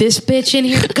you brought this bitch in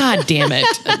here. God damn it.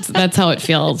 That's how it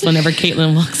feels whenever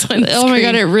Caitlin walks on the screen. Oh my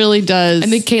God, it really does.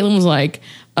 And then Caitlin was like,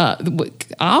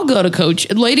 I'll go to Coach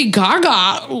Lady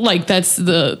Gaga. Like that's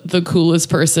the coolest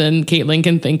person Caitlin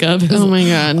can think of. Oh my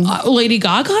God. Lady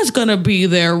Gaga's gonna be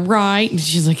there, right? And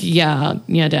she's like, yeah,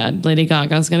 Dad, Lady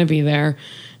Gaga's gonna be there.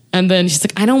 And then she's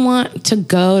like, I don't want to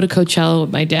go to Coachella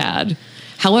with my dad.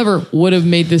 However, would have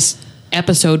made this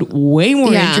episode way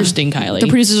more interesting, Kylie. The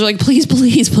producers are like, please.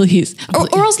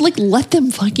 Or else like let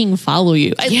them fucking follow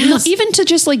you. Yes. Even to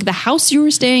just like the house you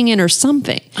were staying in or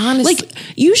something. Honestly. Like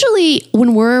usually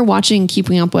when we're watching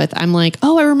Keeping Up With, I'm like,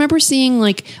 oh, I remember seeing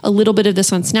like a little bit of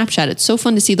this on Snapchat. It's so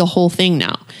fun to see the whole thing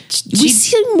now. We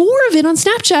see more of it on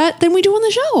Snapchat than we do on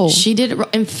the show. She did.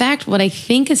 In fact, what I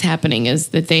think is happening is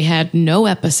that they had no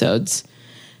episodes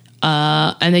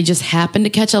and they just happened to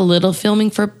catch a little filming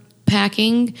for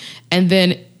packing, and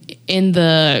then in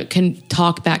the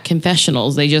talk back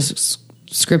confessionals they just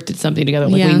scripted something together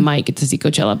like we might get to see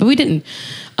Coachella, but we didn't.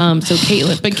 So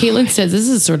Caitlin says, this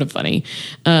is sort of funny,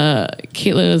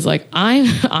 Caitlin is like,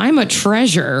 I'm a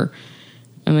treasure,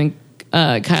 and then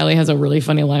Kylie has a really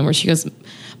funny line where she goes,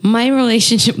 my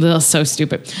relationship with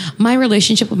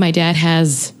my dad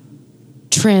has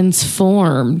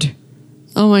transformed.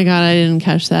 Oh my God, I didn't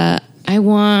catch that. I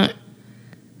want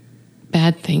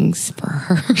bad things for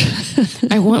her.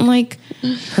 I want like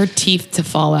her teeth to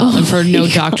fall out and for no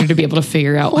doctor to be able to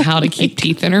figure out how to keep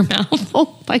teeth in her mouth.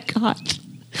 Oh my God.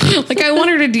 Like I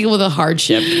want her to deal with a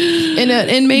hardship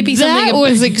and maybe that something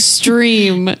was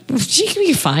extreme. She can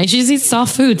be fine. She just eats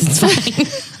soft foods. It's fine.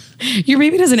 Your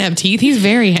baby doesn't have teeth. He's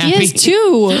very happy. He has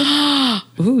two.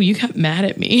 Ooh, you got mad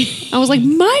at me. I was like,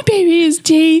 my baby has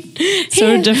teeth.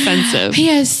 So defensive. He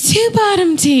has two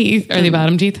bottom teeth. Are they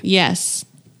bottom teeth? Yes.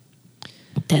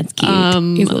 That's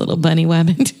cute. He's a little bunny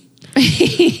rabbit.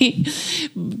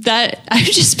 That I'm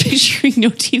just picturing no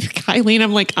teeth, Kylie, and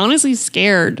I'm like honestly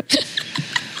scared.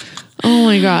 Oh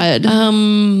my God.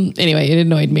 Anyway, it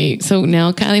annoyed me. So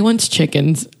now Kylie wants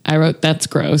chickens. I wrote, that's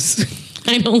gross.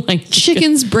 I don't like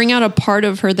chickens. Bring out a part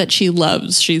of her that she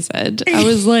loves, she said. I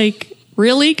was like,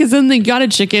 really? Because then they got a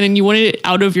chicken and you wanted it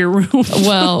out of your room.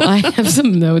 Well, I have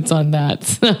some notes on that.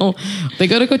 So they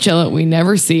go to Coachella. We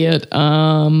never see it.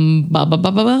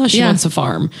 She wants a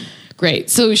farm. Great.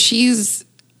 So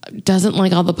doesn't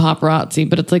like all the paparazzi,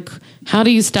 but it's like, how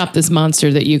do you stop this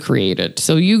monster that you created?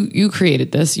 So you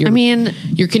created this. You're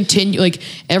like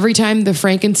every time the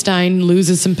Frankenstein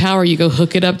loses some power, you go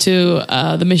hook it up to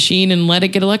the machine and let it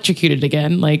get electrocuted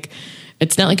again. Like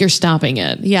it's not like you're stopping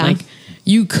it. Yeah. Like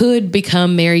you could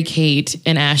become Mary Kate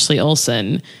and Ashley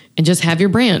Olsen and just have your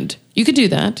brand. You could do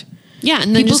that. Yeah,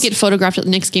 and then just get photographed at the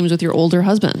Knicks games with your older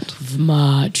husband.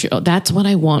 That's what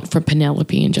I want for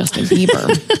Penelope and Justin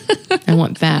Bieber. I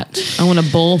want that. I want a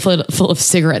bowl full of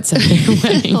cigarettes at their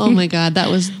wedding. Oh my God, that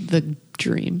was the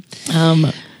dream.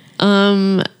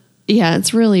 Yeah,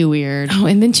 it's really weird. Oh,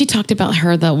 and then she talked about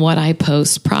the what I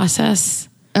post process.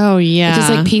 Oh yeah. It's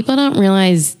like people don't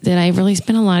realize that I really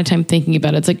spend a lot of time thinking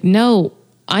about it. It's like, no,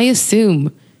 I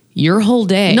assume your whole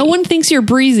day. No one thinks you're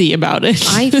breezy about it.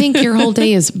 I think your whole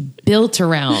day is built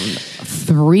around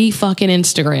 3 fucking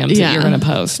Instagrams that you're going to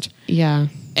post. Yeah.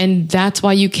 And that's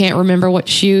why you can't remember what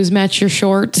shoes match your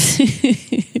shorts.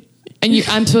 And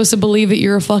I'm supposed to believe that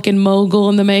you're a fucking mogul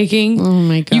in the making. Oh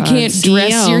my God. You can't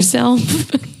dress yourself.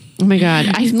 Oh my God.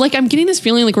 I'm getting this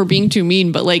feeling like we're being too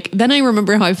mean, but like, then I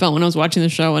remember how I felt when I was watching the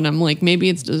show and I'm like, maybe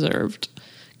it's deserved.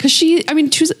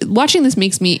 Because watching this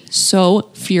makes me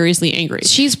so furiously angry.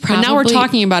 She's probably... And now we're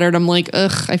talking about her and I'm like,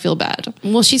 ugh, I feel bad.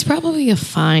 Well, she's probably a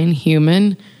fine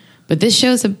human, but this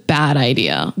show's a bad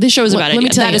idea. This show is a bad idea. Let me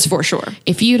tell that you, is for sure.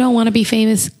 If you don't want to be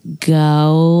famous,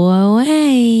 go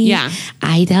away. Yeah.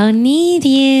 I don't need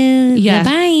you. Yeah.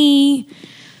 Bye.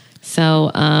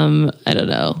 So, I don't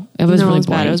know. It was really it was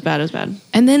boring. bad. It was bad. It was bad.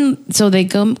 And then, so they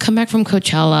come back from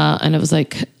Coachella, and it was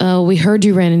like, oh, we heard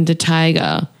you ran into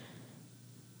Tyga.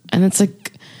 And it's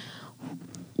like,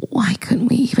 why couldn't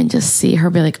we even just see her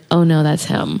be like, oh no, that's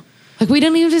him? Like, we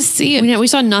didn't even just see it. We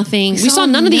saw nothing. We saw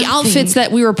none of the outfits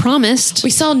that we were promised.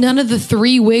 We saw none of the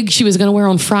 3 wigs she was going to wear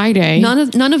on Friday. None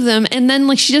of them. And then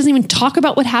like she doesn't even talk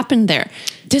about what happened there.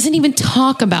 Doesn't even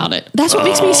talk about it. That's what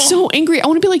makes me so angry. I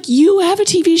want to be like, you have a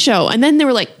TV show. And then they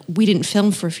were like, we didn't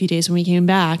film for a few days when we came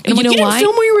back. And you know didn't why?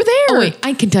 film when you were there. Oh, wait,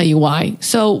 I can tell you why.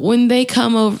 So when they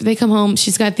come home,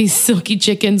 she's got these silky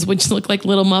chickens, which look like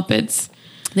little Muppets.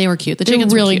 They were cute. The They're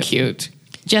chickens really were cute.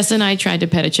 Jess and I tried to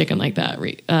pet a chicken like that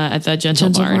at the Gentle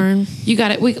Gentle Barn. Barn. You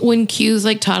got it. When Q's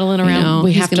like toddling around,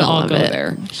 we he's have to gonna all love go it.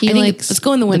 there. He I think likes let's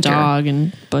go in the winter. dog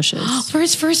and bushes. For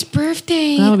his first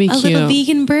birthday. That would be a little cute.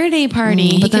 vegan birthday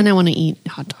party. But then I want to eat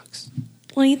hot dogs.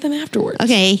 we'll eat them afterwards.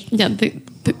 Okay. Yeah, the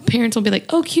parents will be like,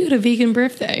 "Oh, cute, a vegan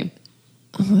birthday."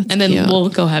 And then cute. we'll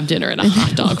go have dinner at a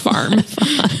hot dog farm.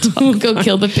 We'll go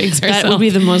kill the pigs ourselves. That would be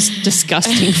the most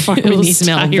disgusting farm in It'll the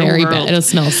smell entire very world. bad. It'll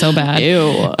smell so bad.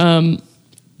 Ew.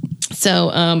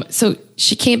 So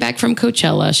she came back from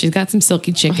Coachella. She's got some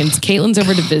silky chickens. Caitlin's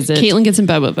over to visit. Caitlin gets in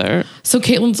bed with her. So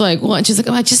Caitlin's like, well, she's like,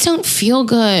 oh, I just don't feel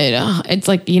good. It's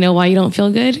like, you know why you don't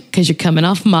feel good? Because you're coming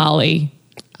off Molly,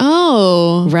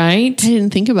 Oh. right? I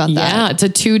didn't think about that. Yeah, it's a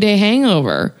 2-day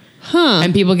hangover. Huh.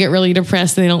 And people get really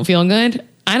depressed and they don't feel good.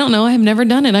 I don't know. I have never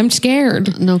done it. I'm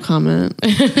scared. No comment.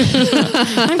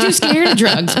 I'm too scared of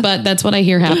drugs. But that's what I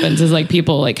hear happens is like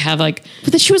people like have like.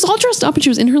 But then she was all dressed up and she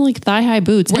was in her like thigh-high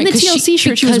boots. Right, and the 'cause TLC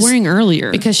shirt she was wearing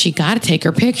earlier. Because she got to take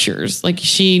her pictures. Like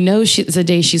she knows it's a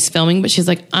day she's filming, but she's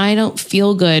like, I don't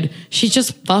feel good. She's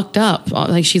just fucked up.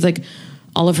 Like she's like,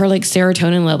 all of her like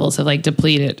serotonin levels have like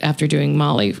depleted after doing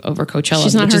Molly over Coachella.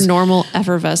 She's not her normal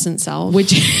effervescent self.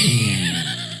 Which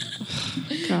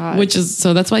is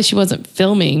so that's why she wasn't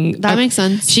filming. That makes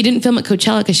sense. She didn't film at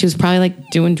Coachella because she was probably like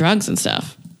doing drugs and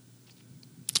stuff.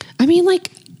 I mean, like,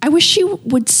 I wish she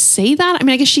would say that. I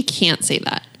mean, I guess she can't say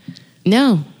that.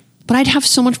 No. But I'd have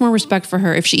so much more respect for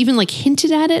her if she even like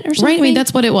hinted at it or something. Right. I mean,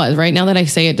 that's what it was. Right now that I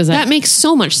say it, does that makes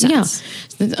so much sense.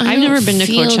 Yeah. I've never been to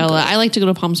feel Coachella. good. I like to go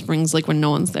to Palm Springs like when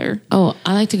no one's there. Oh,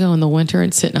 I like to go in the winter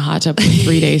and sit in a hot tub for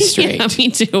 3 days straight. Yeah,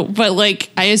 me too. But like,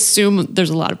 I assume there's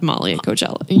a lot of Molly at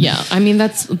Coachella. Yeah. I mean,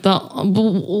 that's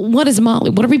what is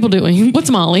Molly? What are people doing? What's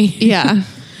Molly? Yeah.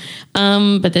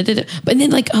 But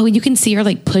then like, oh, you can see her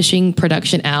like pushing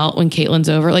production out when Caitlin's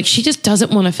over. Like she just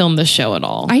doesn't want to film the show at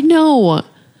all. I know.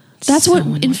 That's So what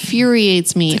annoying.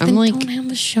 infuriates me. I'm Then like, don't have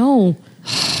the show.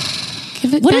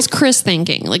 Give it what back. is Chris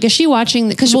thinking? Like, is she watching?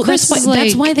 Because Well, Chris that's is why, like,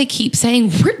 that's why they keep saying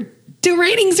the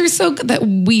ratings are so good. That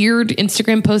weird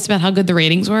Instagram post about how good the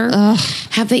ratings were.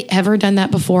 Have they ever done that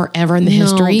before, ever in the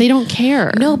history? they don't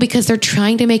care. No, because they're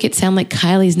trying to make it sound like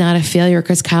Kylie's not a failure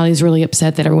because Kylie's really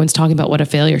upset that everyone's talking about what a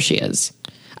failure she is.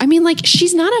 I mean, like,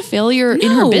 she's not a failure in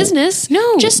her No. business.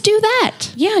 No. Just do that.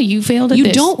 Yeah, you failed at You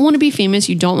this. don't want to be famous.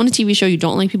 You don't want a TV show. You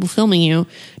don't like people filming you.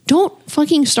 Don't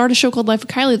fucking start a show called Life of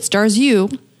Kylie that stars you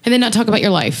And then not talk about your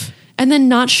life. and then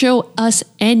not show us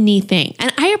anything.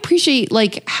 And I appreciate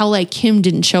like how like Kim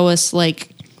didn't show us like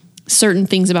certain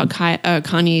things about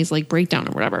Kanye's like breakdown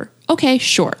or whatever. Okay,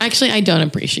 sure. Actually, I don't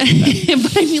appreciate that.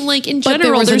 But I mean, like in But there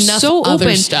general, was they're enough so other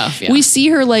open. stuff, yeah. We see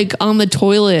her like on the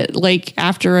toilet, like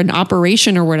after an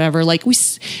operation or whatever. Like we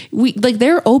like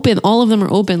they're open. All of them are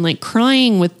open, like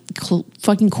crying with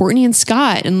fucking Courtney and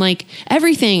Scott and like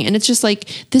everything. And it's just like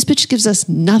this bitch gives us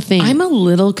nothing. I'm a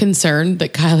little concerned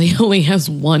that Kylie only has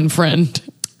one friend.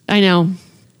 I know,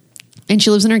 and she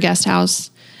lives in her guest house.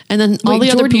 And then all the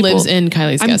other Jordan people lives in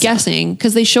Kylie's I'm guest house. guessing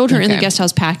because they showed her in the Okay. guest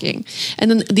house packing, and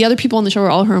then the other people on the show are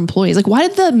all her employees. Like, why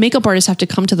did the makeup artist have to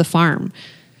come to the farm?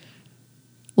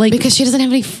 Like, Because she doesn't have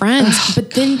any friends.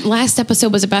 But then last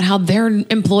episode was about how they're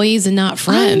employees and not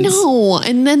friends. I know.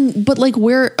 And then, but like,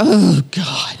 where? Oh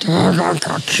God! I'm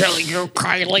gonna kill you,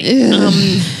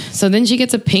 Kylie. So then she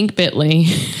gets a pink Bentley.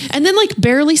 And then, like,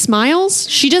 barely smiles.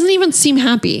 She doesn't even seem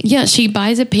happy. Yeah, she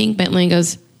buys a pink Bentley and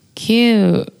goes,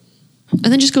 cute. And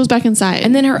then just goes back inside.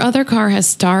 And then her other car has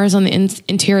stars on the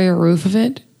interior roof of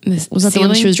it. was that the one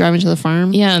that she was driving to the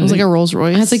farm? Yeah. It was like a Rolls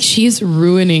Royce. I was like, she's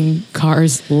ruining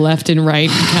cars left and right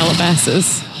in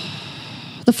Calabasas.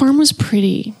 The farm was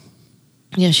pretty.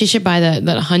 Yeah, she should buy that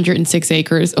 106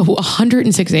 acres. Oh,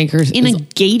 106 acres. In a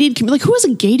gated, like, who has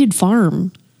a gated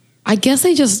farm? I guess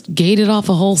they just gated off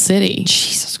a whole city.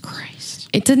 Jesus Christ.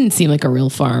 It didn't seem like a real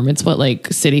farm. It's what like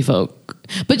city folk.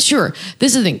 But sure,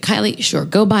 this is the thing. Kylie, sure,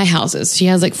 go buy houses. She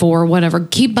has like 4, whatever.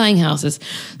 Keep buying houses.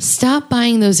 Stop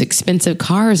buying those expensive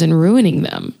cars and ruining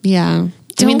them. Yeah.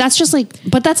 I mean, that's just like,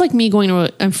 but that's like me going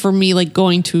to, for me, like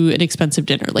going to an expensive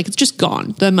dinner. Like it's just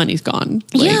gone. The money's gone.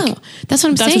 Like, yeah, that's what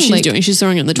I'm saying. That's what she's doing. She's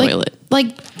throwing it in the toilet.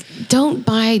 Like, don't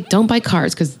buy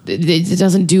cars because it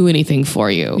doesn't do anything for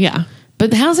you. Yeah. But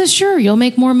the houses, sure, you'll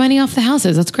make more money off the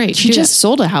houses. That's great. She just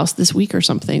sold a house this week or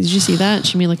something. Did you see that?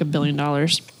 She made like $1 billion.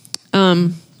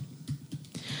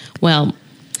 Well,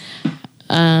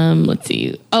 let's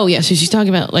see. Oh yeah, so she's talking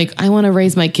about like, I want to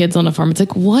raise my kids on a farm. It's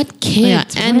like, what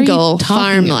kids? Yeah, end goal,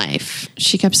 farm life.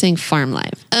 She kept saying farm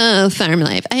life. Oh, farm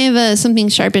life. I have something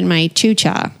sharp in my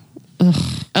chucha.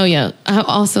 Oh yeah.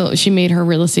 Also, she made her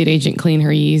real estate agent clean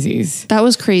her Yeezys. That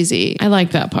was crazy. I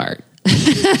like that part.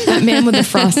 That man with the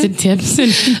frosted tips.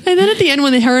 And then at the end,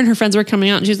 when her and her friends were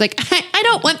coming out, and she was like, I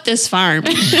don't want this farm.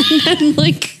 And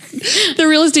like the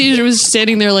real estate agent was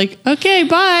standing there like, okay,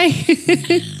 bye.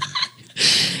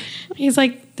 He's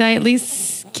like, did I at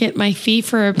least get my fee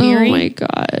for appearing? Oh my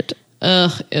God.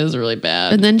 Ugh, it was really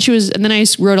bad. And then I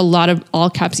wrote a lot of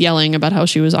all caps yelling about how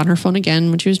she was on her phone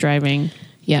again when she was driving.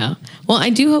 Yeah. Well,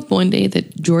 I do hope one day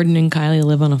that Jordan and Kylie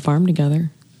live on a farm together.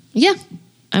 Yeah.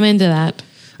 I'm into that.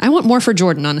 I want more for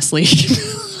Jordan, honestly.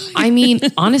 I mean,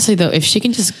 honestly, though, if she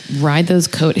can just ride those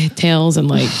coattails and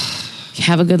like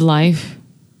have a good life.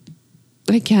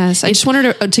 I guess. I just want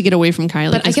her to get away from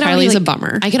Kylie because Kylie's a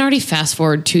bummer. I can already fast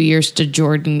forward 2 years to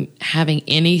Jordan having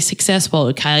any success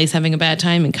while Kylie's having a bad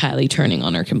time and Kylie turning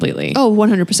on her completely. Oh,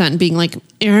 100%. And being like,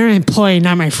 you're an employee,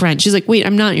 not my friend. She's like, wait,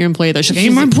 I'm not your employee though. She's like,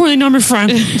 you're my employee, not my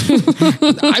friend.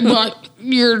 I bought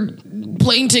your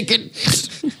plane ticket.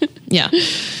 Yeah.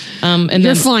 And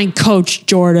you're flying coach,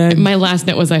 Jordan. My last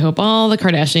note was, I hope all the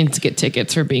Kardashians get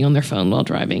tickets for being on their phone while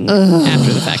driving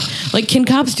after the fact. Like, can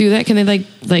cops do that? Can they like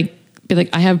be like,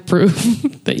 I have proof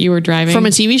that you were driving from a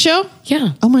TV show?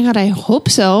 Yeah. Oh my God, I hope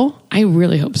so. I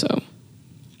really hope so.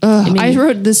 I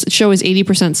wrote this show is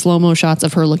 80% slow-mo shots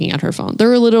of her looking at her phone.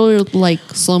 There are literally like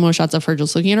slow-mo shots of her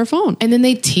just looking at her phone. And then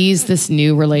they tease this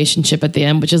new relationship at the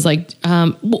end, which is like,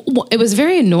 it was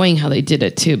very annoying how they did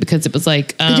it too, because it was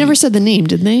like... they never said the name,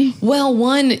 did they? Well,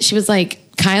 she was like,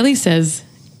 Kylie says,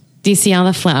 do you see all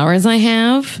the flowers I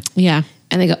have? Yeah.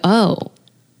 And they go, oh,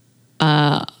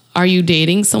 are you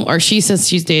dating someone? Or she says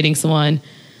she's dating someone.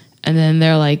 And then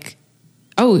they're like...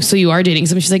 oh, so you are dating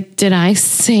someone? She's like, did I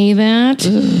say that?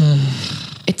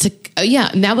 It's yeah.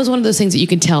 And that was one of those things that you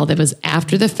can tell that was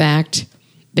after the fact.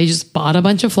 They just bought a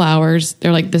bunch of flowers.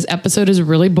 They're like, this episode is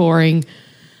really boring.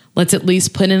 Let's at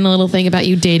least put in a little thing about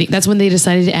you dating. That's when they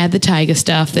decided to add the Tyga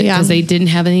stuff because they didn't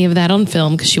have any of that on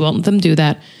film because she won't let them do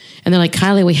that. And they're like,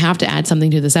 Kylie, we have to add something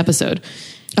to this episode.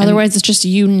 Otherwise, it's just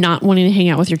you not wanting to hang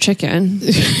out with your chicken.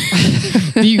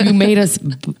 You made us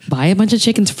buy a bunch of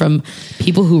chickens from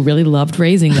people who really loved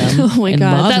raising them. Oh my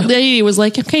God. That lady was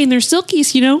like, okay, and they're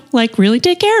silkies, like really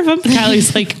take care of them.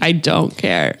 Kylie's like, I don't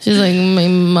care. She's like, my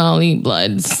Molly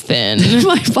blood's thin.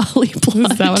 My Molly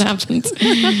blood. Is that what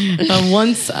happens?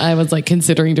 Once I was like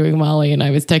considering doing Molly and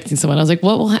I was texting someone. I was like,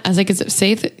 I was like, is it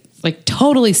safe? Like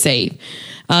totally safe.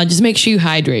 Just make sure you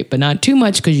hydrate, but not too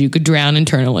much because you could drown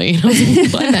internally. I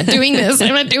was like, I'm not doing this.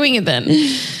 I'm not doing it then.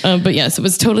 But yes, it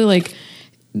was totally like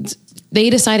they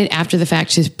decided after the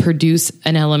fact to produce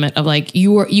an element of like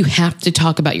you have to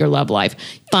talk about your love life.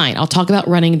 Fine, I'll talk about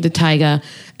running the Tyga,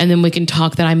 and then we can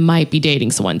talk that I might be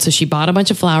dating someone. So she bought a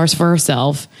bunch of flowers for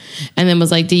herself, and then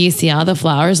was like, "Do you see all the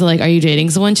flowers?" They're like, "Are you dating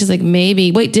someone?" She's like,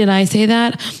 "Maybe." Wait, did I say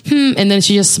that? And then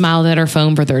she just smiled at her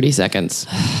phone for 30 seconds.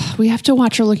 We have to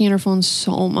watch her looking at her phone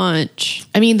so much.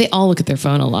 I mean, they all look at their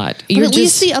phone a lot. But at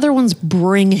least the other ones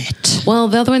bring it. Well,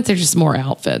 the other ones, they're just more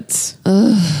outfits.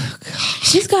 Oh, God.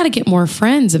 She's got to get more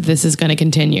friends if this is going to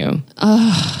continue.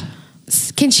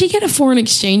 Can she get a foreign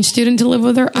exchange student to live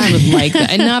with her? I would like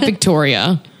that. And not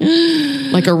Victoria.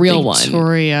 Like a real one.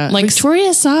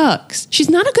 Victoria sucks. She's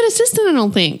not a good assistant, I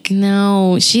don't think.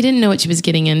 No, she didn't know what she was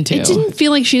getting into. It didn't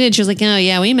feel like she did. She was like, oh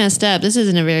yeah, we messed up. This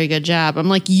isn't a very good job. I'm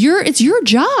like, it's your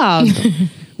job.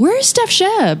 Where is Steph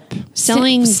Shep?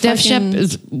 Steph Shep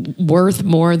is worth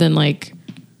more than like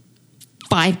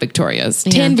 5 Victorias,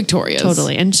 10 Victorias.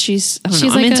 Totally. And she's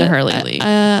like into her lately.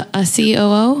 A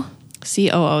COO?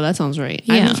 COO, that sounds right.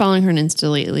 Yeah. I've been following her on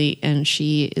Insta lately, and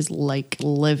she is like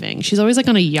living. She's always like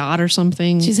on a yacht or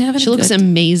something. She looks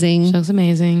amazing. She looks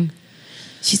amazing.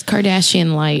 She's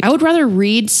Kardashian light. I would rather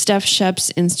read Steph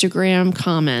Shep's Instagram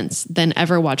comments than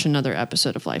ever watch another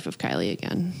episode of Life of Kylie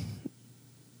again.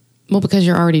 Well, because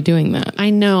you're already doing that.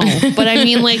 I know. But I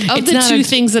mean, like, of the two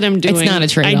things that I'm doing, it's not a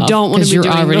trade-off. I don't want to be you're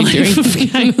doing already doing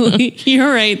Kylie. You're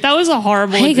right. That was a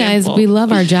horrible Hey, example. guys, we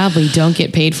love our job. We don't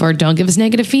get paid for it. Don't give us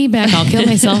negative feedback. I'll kill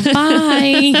myself.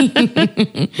 Bye.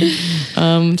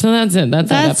 So that's it. That's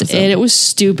that episode. It. It was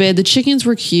stupid. The chickens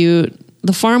were cute.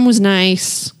 The farm was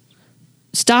nice.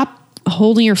 Stop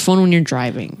holding your phone when you're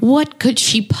driving. What could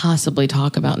she possibly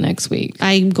talk about next week?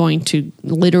 I'm going to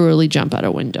literally jump out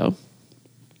a window.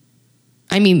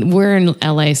 I mean, we're in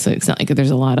LA, so it's not like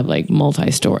there's a lot of like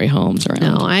multi-story homes around.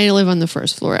 No, I live on the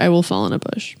first floor. I will fall in a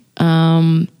bush.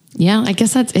 Yeah, I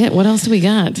guess that's it. What else do we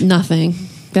got? Nothing.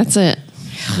 That's it.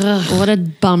 What a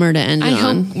bummer to end it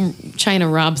on. I hope China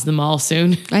robs them all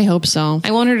soon. I hope so.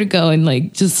 I want her to go and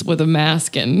like just with a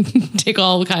mask and take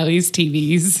all Kylie's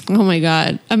TVs. Oh my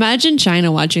God. Imagine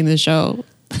China watching the show.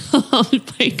 Oh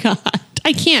my God.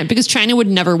 I can't because China would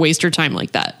never waste her time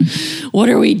like that. What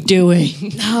are we doing?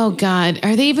 Oh God.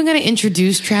 Are they even going to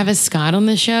introduce Travis Scott on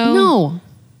the show? No.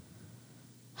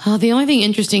 Oh, the only thing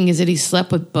interesting is that he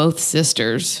slept with both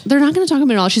sisters. They're not going to talk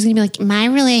about it all. She's going to be like, my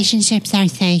relationships are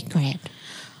sacred.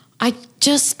 I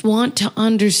just want to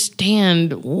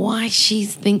understand why she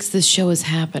thinks this show is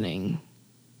happening.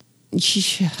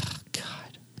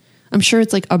 God. I'm sure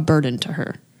it's like a burden to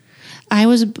her. I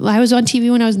was on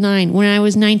TV when I was 9. When I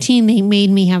was 19, they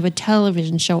made me have a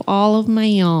television show all of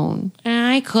my own.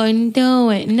 I couldn't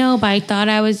do it. Nobody thought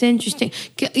I was interesting.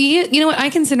 You know what? I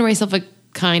consider myself a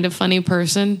kind of funny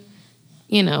person.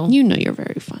 You know you're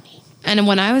very funny. And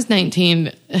when I was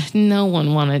 19, no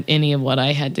one wanted any of what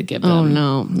I had to give them. Oh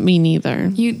no, me neither.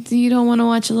 You don't want to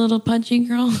watch a little pudgy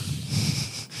girl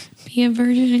be a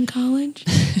virgin in college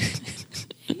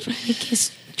and try to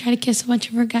kiss a bunch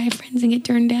of her guy friends and get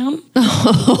turned down?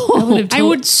 I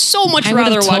would so much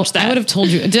rather watch that. I would have told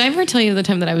you. Did I ever tell you the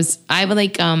time that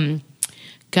I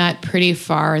got pretty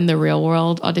far in the real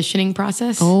world auditioning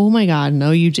process? Oh my God, no,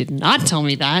 you did not tell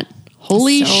me that.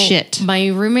 Holy shit. My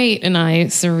roommate and I,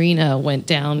 Serena, went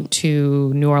down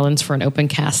to New Orleans for an open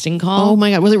casting call. Oh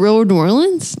my God, was it real New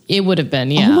Orleans? It would have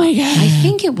been, yeah. Oh my God. I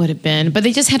think it would have been, but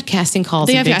they just had casting calls.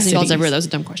 They in have big casting calls cities. everywhere. That was a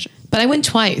dumb question. But I went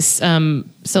twice.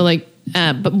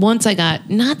 But once I got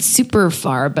not super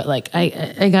far, but like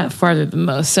I got farther than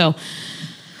most. So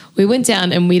we went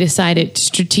down and we decided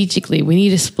strategically we need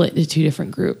to split into 2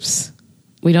 different groups.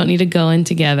 We don't need to go in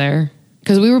together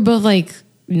because we were both like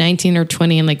 19 or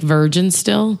 20 and like virgins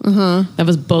still. That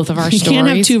was both of our stories. You can't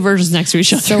have 2 virgins next to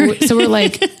each other. So we're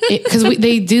like, because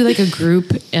they do like a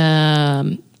group.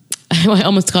 I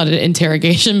almost called it an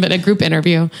interrogation, but a group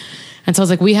interview. And so I was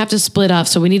like, we have to split up.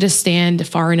 So we need to stand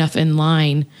far enough in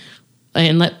line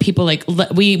and let people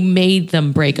we made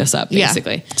them break us up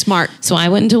basically. Yeah, smart. So I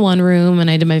went into one room and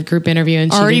I did my group interview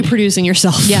and already producing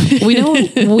yourself. Yeah, we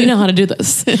know how to do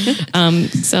this.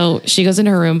 So she goes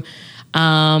into her room.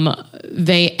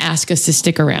 They ask us to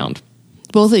stick around.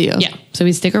 Both of you. Yeah. So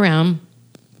we stick around.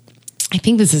 I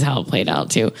think this is how it played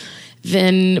out too.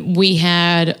 Then we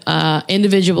had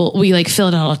we like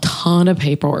filled out a ton of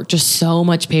paperwork, just so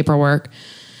much paperwork.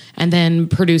 And then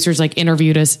producers like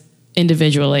interviewed us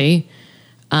individually.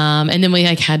 And then we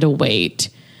like had to wait.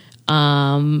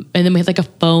 And then we had like a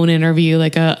phone interview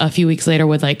like a few weeks later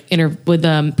with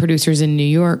producers in New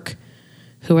York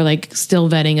who were like still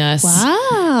vetting us.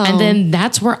 Wow. And then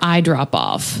that's where I drop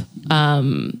off.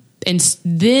 And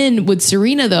then with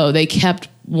Serena though, they kept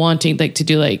wanting like to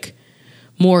do like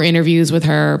more interviews with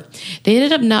her. They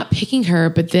ended up not picking her,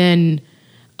 but then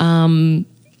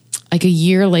like a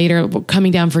year later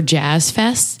coming down for Jazz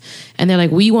Fest and they're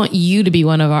like, we want you to be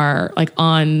one of our like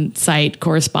on-site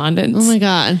correspondents. Oh my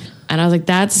God. And I was like,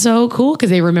 that's so cool. Cause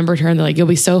they remembered her and they're like, you'll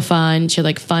be so fun. She had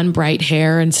like fun, bright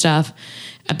hair and stuff.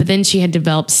 But then she had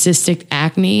developed cystic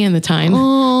acne in the time.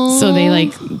 Aww. So they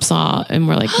like saw and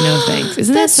were like, no thanks.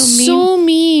 Isn't that so mean? So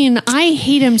mean. I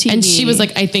hate MTV. And she was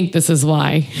like, I think this is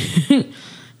why. And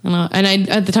I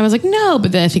at the time I was like, no.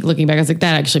 But then I think looking back, I was like,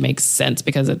 that actually makes sense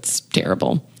because it's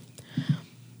terrible.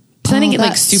 So I didn't get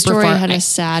like super story far. Had a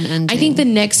sad ending. I think the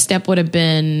next step would have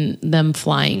been them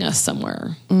flying us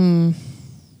somewhere.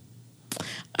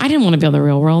 I didn't want to be on the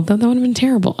real world though. That would have been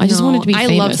terrible. I just wanted to be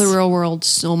famous. I loved the real world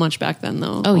so much back then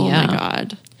though. Oh yeah. My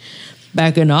God.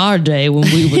 Back in our day when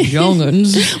we were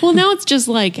youngins. Well, now it's just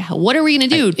like, what are we going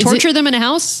to do? Torture them in a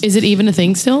house? Is it even a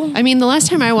thing still? I mean, the last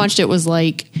time I watched it was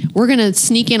like, we're going to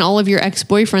sneak in all of your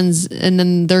ex-boyfriends and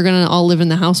then they're going to all live in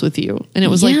the house with you. And it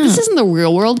was like, this isn't the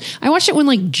real world. I watched it when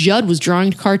like Judd was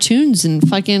drawing cartoons and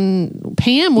fucking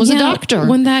Pam was a doctor.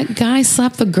 When that guy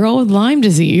slapped the girl with Lyme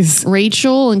disease.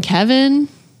 Rachel and Kevin.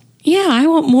 Yeah, I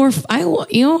want more. Oh,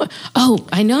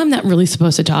 I know I'm not really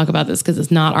supposed to talk about this because it's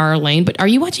not our lane, but are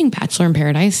you watching Bachelor in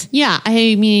Paradise? Yeah,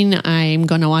 I mean, I'm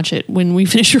going to watch it when we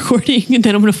finish recording and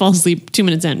then I'm going to fall asleep 2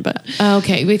 minutes in. But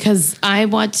okay, because I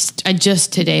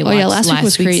just today watched last week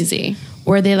was crazy.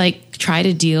 Where they like try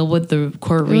to deal with the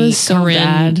Corinne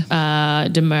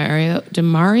DeMario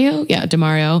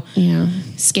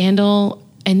scandal.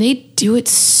 And they do it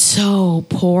so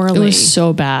poorly. It was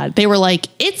so bad. They were like,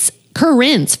 it's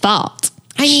Corinne's fault.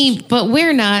 I mean, but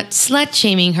we're not slut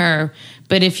shaming her.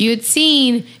 But if you had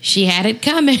seen, she had it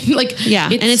coming. Like, yeah,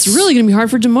 and it's really going to be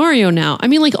hard for DeMario now. I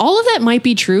mean, like, all of that might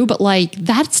be true, but like,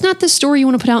 that's not the story you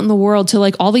want to put out in the world to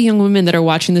like all the young women that are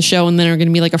watching the show and then are going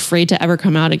to be like afraid to ever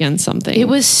come out against something. It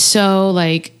was so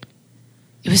like,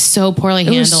 it was so poorly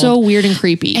handled. It was so weird and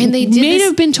creepy. And they may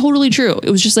have been totally true.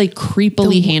 It was just like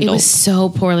creepily handled. It was so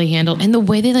poorly handled. And the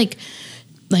way they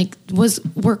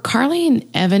were Carly and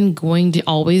Evan going to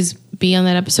always be on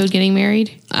that episode getting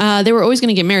married? They were always going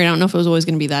to get married. I don't know if it was always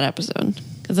going to be that episode.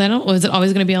 Because was it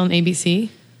always going to be on ABC?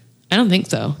 I don't think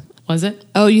so. Was it?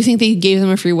 Oh, you think they gave them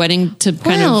a free wedding to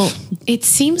kind of... It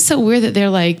seems so weird that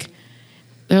they're like,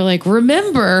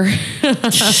 remember,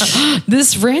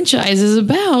 this franchise is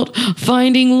about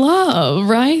finding love,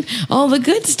 right? All the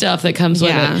good stuff that comes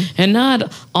with it, and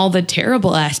not all the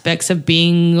terrible aspects of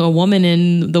being a woman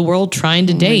in the world trying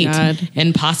to date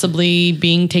and possibly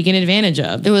being taken advantage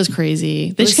of. It was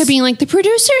crazy. They just kept being like, the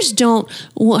producers don't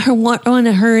want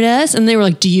to hurt us. And they were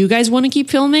like, do you guys want to keep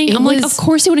filming? I'm like, of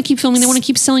course they want to keep filming. They want to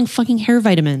keep selling fucking hair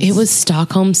vitamins. It was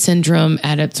Stockholm Syndrome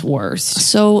at its worst.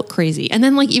 So crazy. And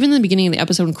then like even in the beginning of the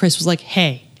episode, when Chris was like,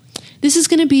 hey, this is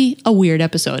going to be a weird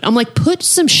episode. I'm like, put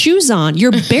some shoes on.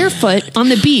 You're barefoot on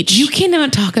the beach. You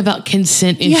cannot talk about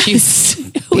consent issues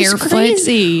barefoot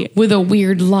crazy. With a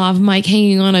weird lav mic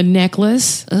hanging on a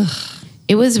necklace. Ugh.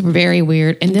 It was very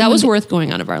weird. And that was worth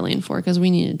going out of our lane for because we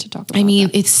needed to talk about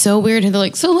that. It's so weird. And they're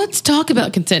like, so let's talk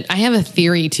about consent. I have a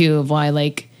theory too of why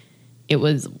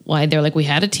they're like, we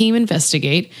had a team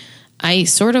investigate. I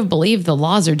sort of believe the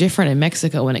laws are different in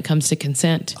Mexico when it comes to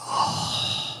consent.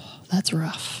 Oh, that's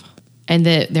rough. And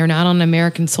that they're not on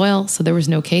American soil, so there was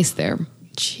no case there.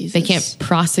 Jesus. They can't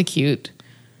prosecute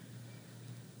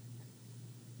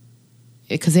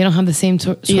because they don't have the same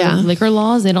sort of liquor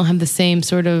laws. They don't have the same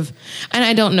sort of, and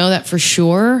I don't know that for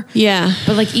sure. Yeah.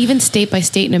 But like even state by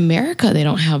state in America, they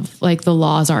don't have, like, the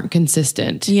laws aren't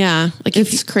consistent. Yeah. Like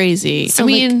it's crazy. So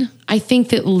I think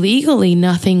that legally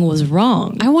nothing was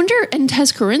wrong. I wonder, and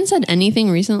has Corinne said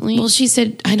anything recently? Well, she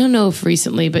said, I don't know if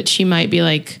recently, but she might be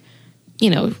like,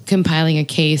 compiling a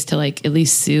case to like at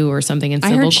least sue or something in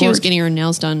civil court. I heard she was getting her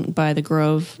nails done by the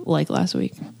Grove like last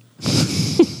week.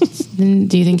 Then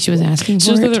do you think she was asking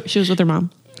for it? She was with her mom.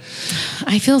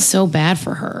 I feel so bad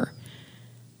for her.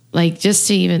 Like, just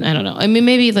to even, I don't know. I mean,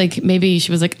 maybe she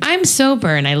was like, I'm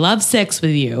sober and I love sex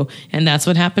with you. And that's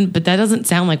what happened. But that doesn't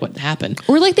sound like what happened.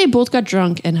 Or like they both got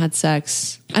drunk and had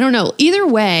sex. I don't know. Either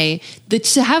way,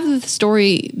 to have the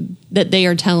story that they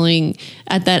are telling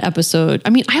at that episode. I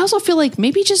mean, I also feel like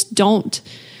maybe just don't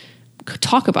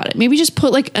talk about it. Maybe just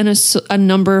put like a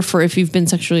number for if you've been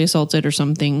sexually assaulted or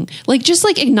something. Like just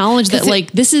like acknowledge that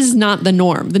like this is not the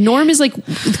norm. The norm is like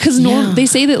because they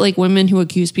say that like women who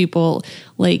accuse people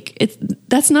like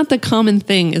that's not the common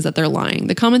thing is that they're lying.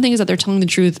 The common thing is that they're telling the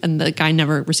truth and the guy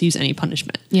never receives any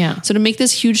punishment. Yeah. So to make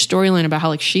this huge storyline about how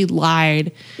like she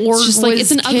lied or it's just like it's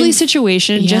an ugly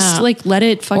situation. Yeah. Just like let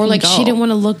it fucking or like go. She didn't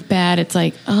want to look bad. It's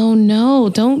like, oh no,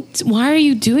 don't. Why are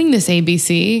you doing this,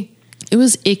 ABC? It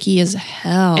was icky as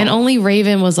hell. And only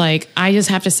Raven was like, I just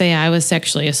have to say I was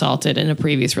sexually assaulted in a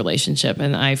previous relationship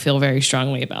and I feel very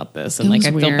strongly about this. And like,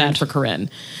 I feel bad for Corinne.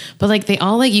 But like, they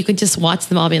all like, you could just watch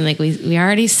them all being like, we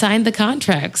already signed the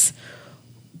contracts.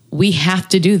 We have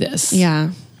to do this.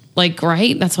 Yeah. Like,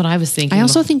 right? That's what I was thinking. I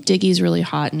also think Diggy's really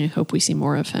hot and I hope we see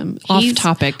more of him. Off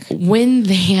topic. When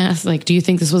they asked, like, do you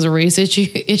think this was a race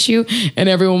issue? And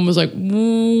everyone was like,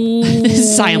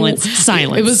 silence.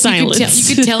 It was silence.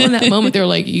 You could tell in that moment, they were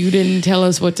like, you didn't tell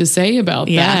us what to say about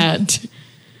that.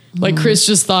 Like Chris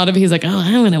just thought of, he's like, oh,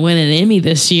 I'm going to win an Emmy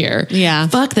this year. Yeah.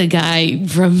 Fuck the guy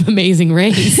from Amazing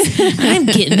Race. I'm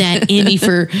getting that Emmy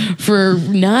for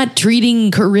not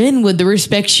treating Corinne with the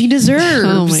respect she deserves.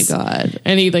 Oh my God.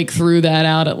 And he like threw that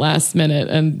out at last minute.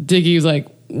 And Diggy was like,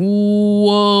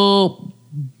 whoa.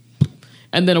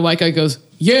 And then a white guy goes,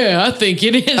 yeah, I think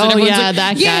it is. Oh yeah, like,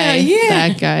 that guy. Yeah.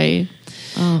 That guy.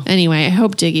 Oh. Anyway, I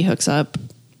hope Diggy hooks up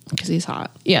because he's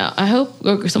hot. Yeah. I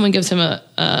hope someone gives him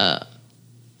a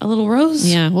little rose.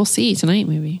 Yeah, we'll see tonight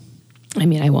maybe. I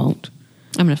mean, I won't.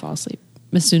 I'm going to fall asleep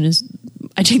as soon as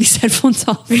I take these headphones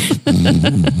off.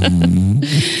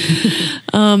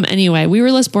 Anyway, we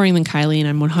were less boring than Kylie and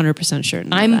I'm 100% sure.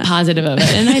 I'm positive of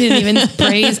it. And I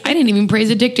didn't even praise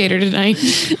a dictator tonight.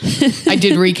 I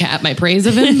did recap my praise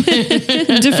of him.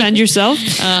 Defend yourself.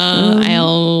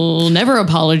 I'll never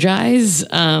apologize.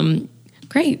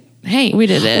 Great. Hey, we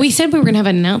did it. We said we were going to have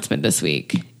an announcement this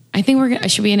week. I think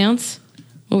should we announce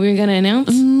what we're going to announce?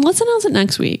 Let's announce it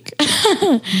next week.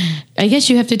 I guess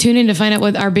you have to tune in to find out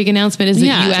what our big announcement is that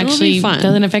you it'll actually be fun.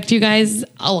 doesn't affect you guys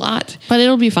a lot. But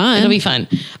it'll be fun. It'll be fun.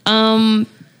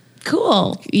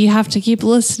 Cool. You have to keep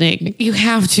listening. You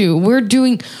have to. We're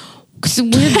doing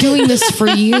this for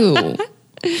you.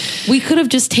 We could have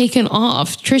just taken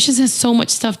off. Trisha's has so much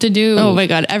stuff to do. Oh my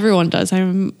God. Everyone does.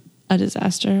 I'm a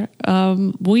disaster.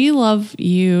 We love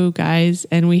you guys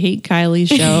and we hate Kylie's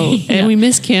show and we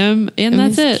miss Kim and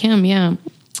that's it. Kim, yeah.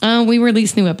 We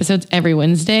release new episodes every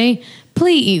Wednesday.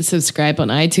 Please subscribe on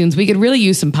iTunes. We could really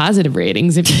use some positive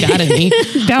ratings if you got any.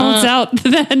 Balance out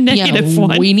that negative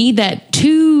one. We need that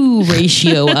 2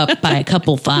 ratio up by a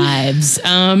couple 5s.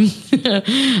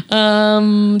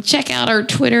 Check out our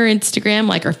Twitter, Instagram,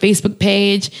 like our Facebook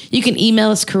page. You can email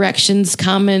us corrections,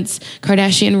 comments,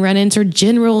 Kardashian run-ins, or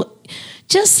general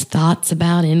just thoughts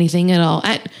about anything at all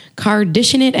at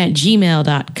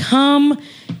carditionit@gmail.com.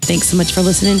 Thanks so much for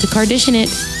listening to Cardition It.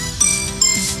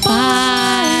 Bye.